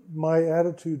with my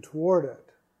attitude toward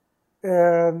it.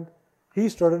 And he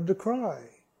started to cry.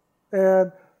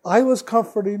 And I was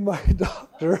comforting my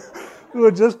doctor who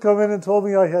had just come in and told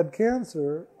me I had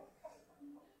cancer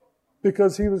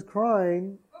because he was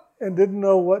crying and didn't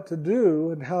know what to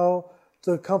do and how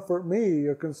to comfort me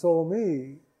or console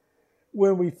me.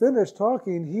 When we finished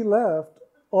talking, he left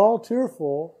all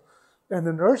tearful, and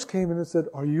the nurse came in and said,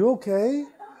 are you okay?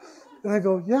 And I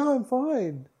go, yeah, I'm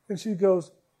fine. And she goes,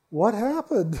 what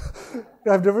happened?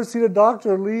 I've never seen a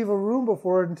doctor leave a room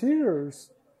before in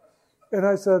tears. And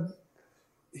I said,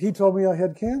 he told me I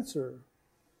had cancer.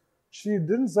 She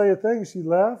didn't say a thing. She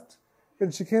left,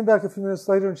 and she came back a few minutes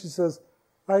later, and she says,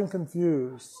 I'm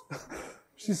confused.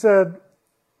 She said,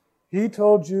 he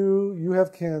told you you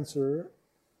have cancer,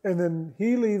 and then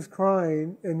he leaves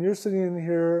crying, and you're sitting in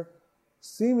here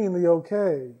seemingly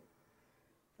okay.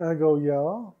 And I go,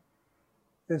 yeah.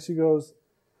 And she goes,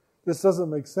 this doesn't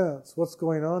make sense. What's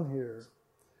going on here?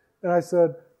 And I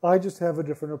said, I just have a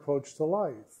different approach to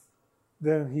life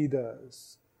than he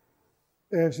does.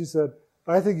 And she said,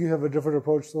 I think you have a different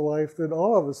approach to life than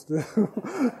all of us do.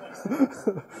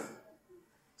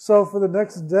 So for the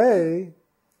next day,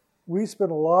 we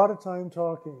spent a lot of time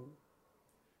talking.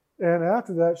 And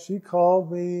after that, she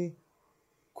called me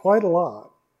quite a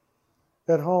lot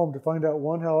at home to find out,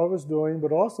 one, how I was doing,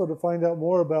 but also to find out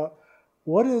more about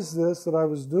what is this that I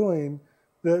was doing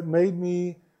that made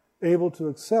me able to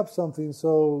accept something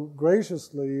so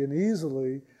graciously and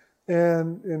easily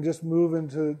and just move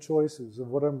into choices of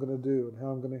what I'm going to do and how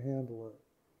I'm going to handle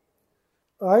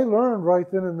it. I learned right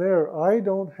then and there, I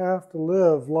don't have to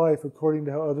live life according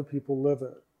to how other people live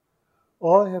it.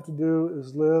 All I have to do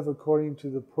is live according to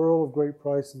the pearl of great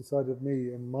price inside of me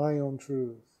and my own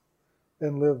truth,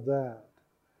 and live that.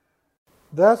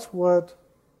 That's what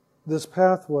this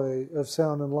pathway of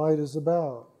sound and light is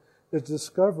about. It's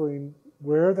discovering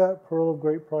where that pearl of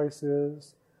great price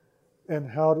is and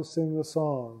how to sing the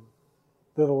song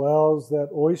that allows that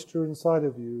oyster inside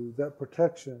of you, that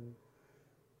protection,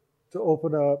 to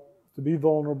open up, to be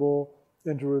vulnerable,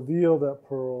 and to reveal that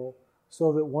pearl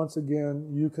so that once again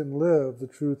you can live the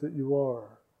truth that you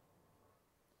are.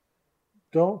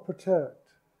 Don't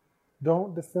protect,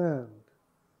 don't defend,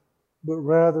 but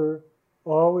rather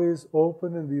always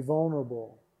open and be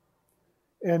vulnerable.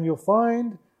 And you'll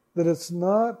find that it's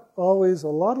not always a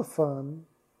lot of fun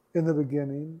in the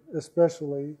beginning,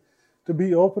 especially, to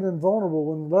be open and vulnerable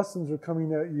when lessons are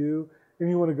coming at you and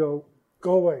you want to go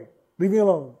away, leave me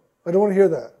alone. I don't want to hear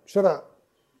that. Shut up.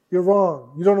 You're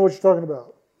wrong. You don't know what you're talking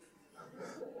about.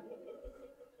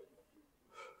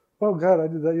 Oh, God, I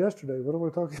did that yesterday. What am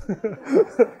I talking?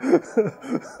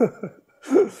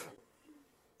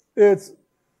 It's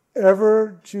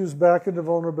ever choose back into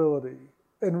vulnerability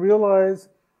and realize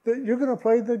that you're going to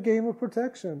play the game of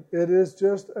protection. It is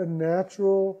just a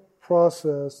natural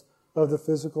process of the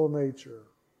physical nature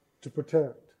to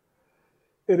protect.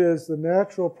 It is the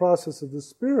natural process of the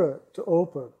spirit to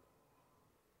open.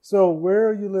 So where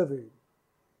are you living?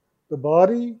 The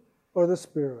body or the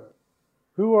spirit?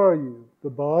 Who are you? The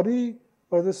body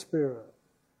or the spirit?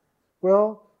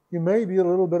 Well, you may be a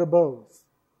little bit of both.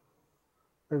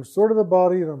 I'm sort of the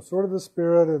body and I'm sort of the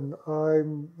spirit, and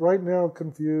I'm right now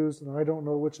confused and I don't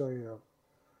know which I am.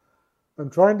 I'm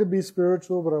trying to be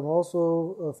spiritual, but I'm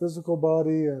also a physical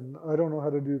body and I don't know how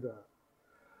to do that.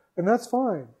 And that's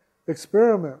fine.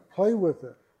 Experiment, play with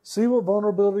it. See what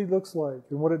vulnerability looks like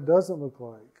and what it doesn't look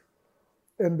like.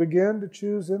 And begin to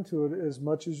choose into it as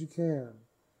much as you can.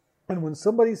 And when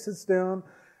somebody sits down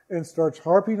and starts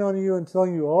harping on you and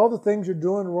telling you all the things you're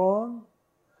doing wrong,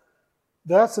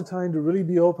 that's the time to really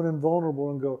be open and vulnerable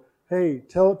and go, hey,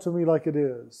 tell it to me like it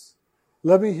is.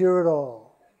 Let me hear it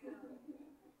all.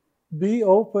 Be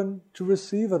open to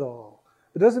receive it all.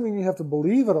 It doesn't mean you have to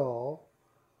believe it all,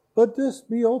 but just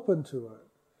be open to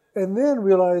it. And then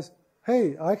realize,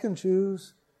 hey, I can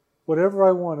choose whatever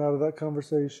I want out of that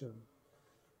conversation.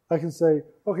 I can say,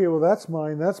 okay, well, that's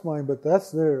mine, but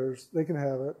that's theirs. They can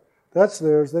have it. That's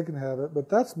theirs, they can have it, but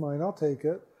that's mine, I'll take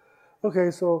it.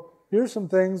 Okay, so here's some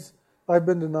things I've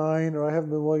been denying or I haven't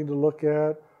been willing to look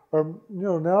at. Or,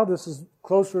 now this is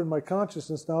closer in my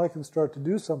consciousness. Now I can start to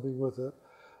do something with it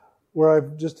where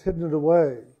I've just hidden it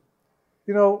away.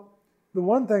 The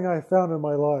one thing I found in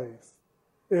my life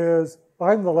is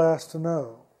I'm the last to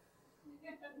know.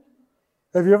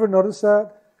 Have you ever noticed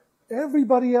that?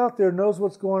 Everybody out there knows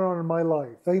what's going on in my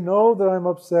life. They know that I'm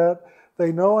upset.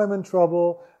 They know I'm in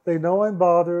trouble. They know I'm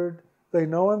bothered. They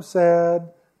know I'm sad.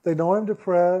 They know I'm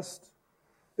depressed.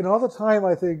 And all the time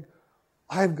I think,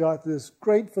 I've got this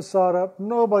great facade up.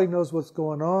 Nobody knows what's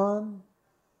going on.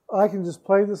 I can just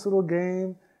play this little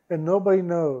game and nobody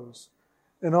knows.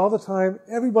 And all the time,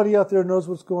 everybody out there knows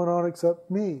what's going on except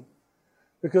me.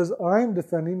 Because I'm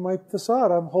defending my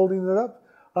facade. I'm holding it up.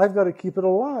 I've got to keep it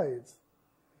alive.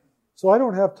 So I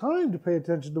don't have time to pay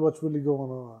attention to what's really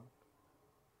going on.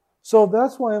 So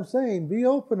that's why I'm saying be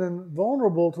open and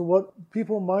vulnerable to what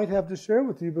people might have to share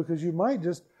with you, because you might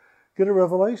just get a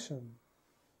revelation.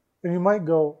 And you might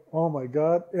go, oh my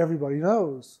God, everybody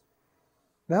knows.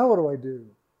 Now what do I do?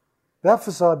 That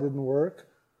facade didn't work,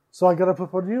 so I got to put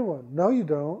up a new one. No, you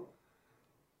don't.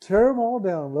 Tear them all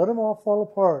down. Let them all fall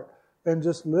apart. And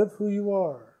just live who you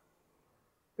are.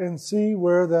 And see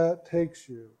where that takes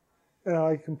you. And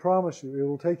I can promise you, it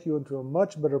will take you into a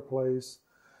much better place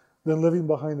than living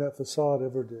behind that facade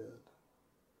ever did.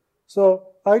 So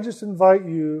I just invite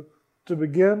you to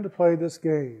begin to play this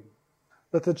game.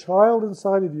 Let the child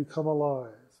inside of you come alive.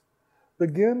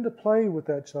 Begin to play with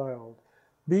that child.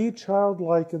 Be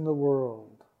childlike in the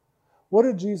world. What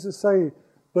did Jesus say?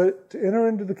 But to enter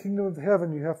into the kingdom of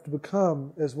heaven, you have to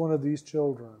become as one of these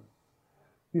children.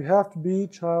 You have to be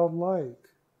childlike.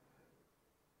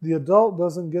 The adult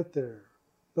doesn't get there.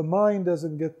 The mind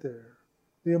doesn't get there.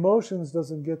 The emotions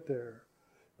doesn't get there.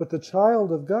 But the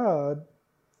child of God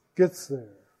gets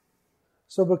there.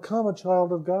 So become a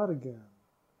child of God again.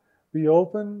 Be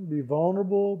open, be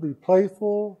vulnerable, be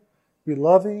playful, be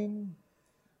loving,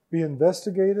 be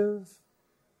investigative,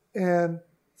 and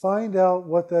find out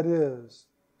what that is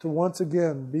to once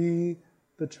again be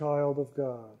the child of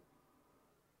God.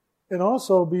 And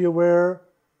also be aware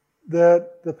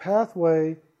that the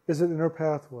pathway is an inner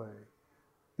pathway.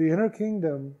 The inner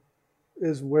kingdom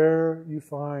is where you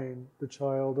find the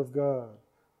child of God.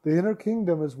 The inner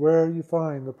kingdom is where you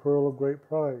find the pearl of great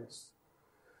price.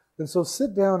 And so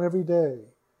sit down every day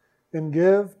and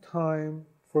give time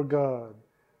for God.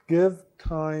 Give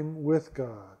time with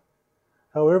God.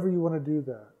 However you want to do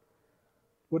that.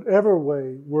 Whatever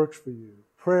way works for you.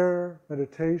 Prayer,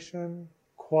 meditation,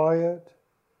 quiet.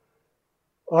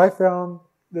 I found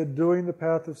that doing the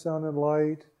path of sound and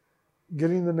light,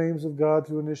 getting the names of God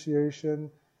through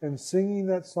initiation, and singing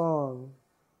that song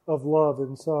of love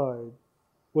inside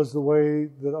was the way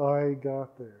that I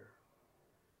got there.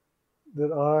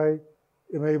 That I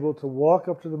am able to walk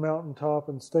up to the mountaintop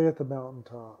and stay at the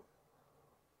mountaintop.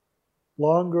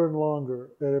 Longer and longer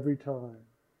at every time.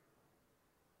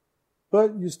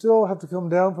 But you still have to come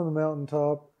down from the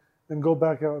mountaintop and go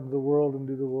back out into the world and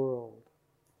do the world.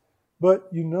 But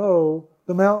you know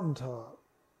the mountaintop.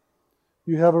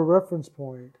 You have a reference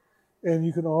point, and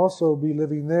you can also be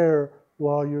living there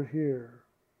while you're here.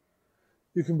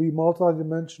 You can be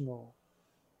multidimensional.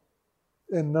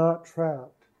 and not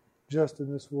trapped just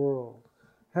in this world.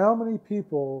 How many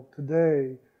people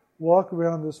today walk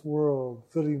around this world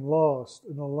feeling lost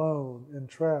and alone and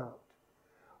trapped,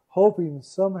 hoping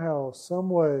somehow, some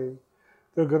way,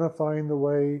 they're going to find the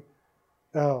way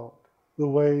out, the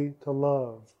way to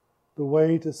love, the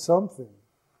way to something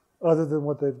other than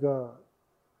what they've got.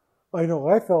 I know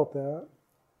I felt that,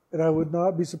 and I would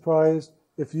not be surprised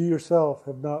if you yourself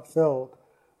have not felt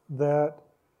that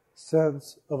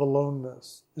sense of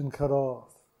aloneness and cut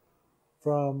off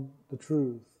from the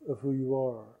truth of who you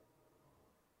are.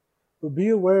 But be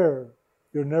aware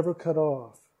you're never cut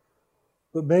off,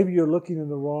 but maybe you're looking in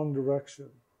the wrong direction.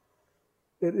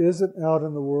 It isn't out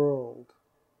in the world.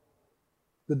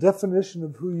 The definition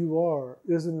of who you are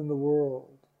isn't in the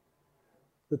world.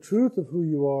 The truth of who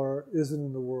you are isn't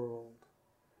in the world.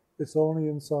 It's only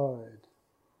inside.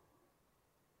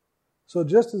 So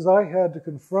just as I had to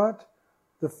confront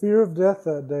the fear of death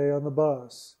that day on the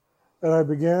bus, and I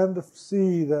began to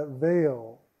see that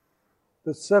veil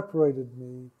that separated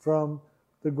me from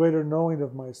the greater knowing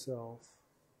of myself,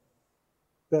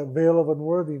 that veil of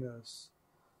unworthiness,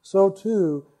 so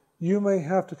too you may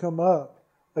have to come up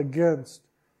against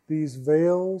these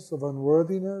veils of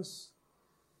unworthiness,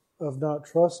 of not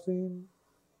trusting,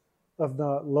 of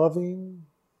not loving,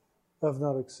 of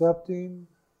not accepting,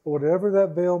 or whatever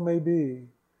that veil may be,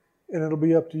 and it'll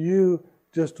be up to you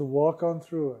just to walk on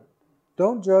through it.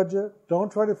 Don't judge it.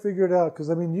 Don't try to figure it out, because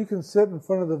you can sit in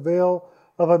front of the veil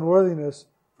of unworthiness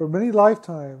for many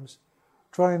lifetimes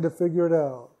trying to figure it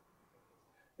out.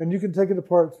 And you can take it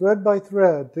apart thread by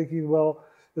thread, thinking, well,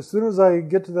 as soon as I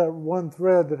get to that one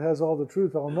thread that has all the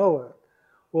truth, I'll know it.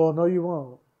 Well, no, you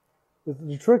won't.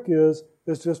 The trick is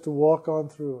just to walk on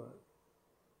through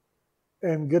it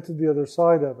and get to the other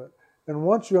side of it. And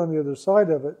once you're on the other side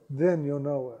of it, then you'll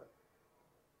know it.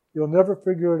 You'll never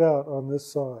figure it out on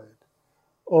this side.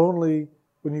 Only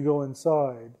when you go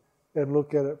inside and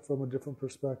look at it from a different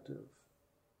perspective.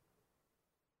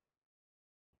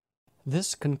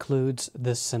 This concludes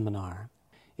this seminar.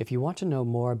 If you want to know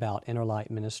more about Inner Light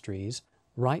Ministries,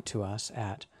 write to us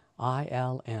at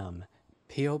ILM,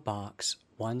 P.O. Box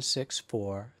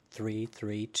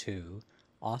 164332,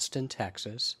 Austin,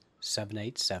 Texas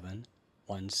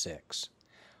 78716,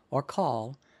 or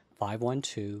call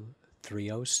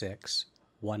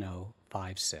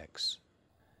 512-306-1056.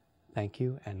 Thank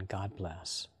you, and God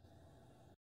bless.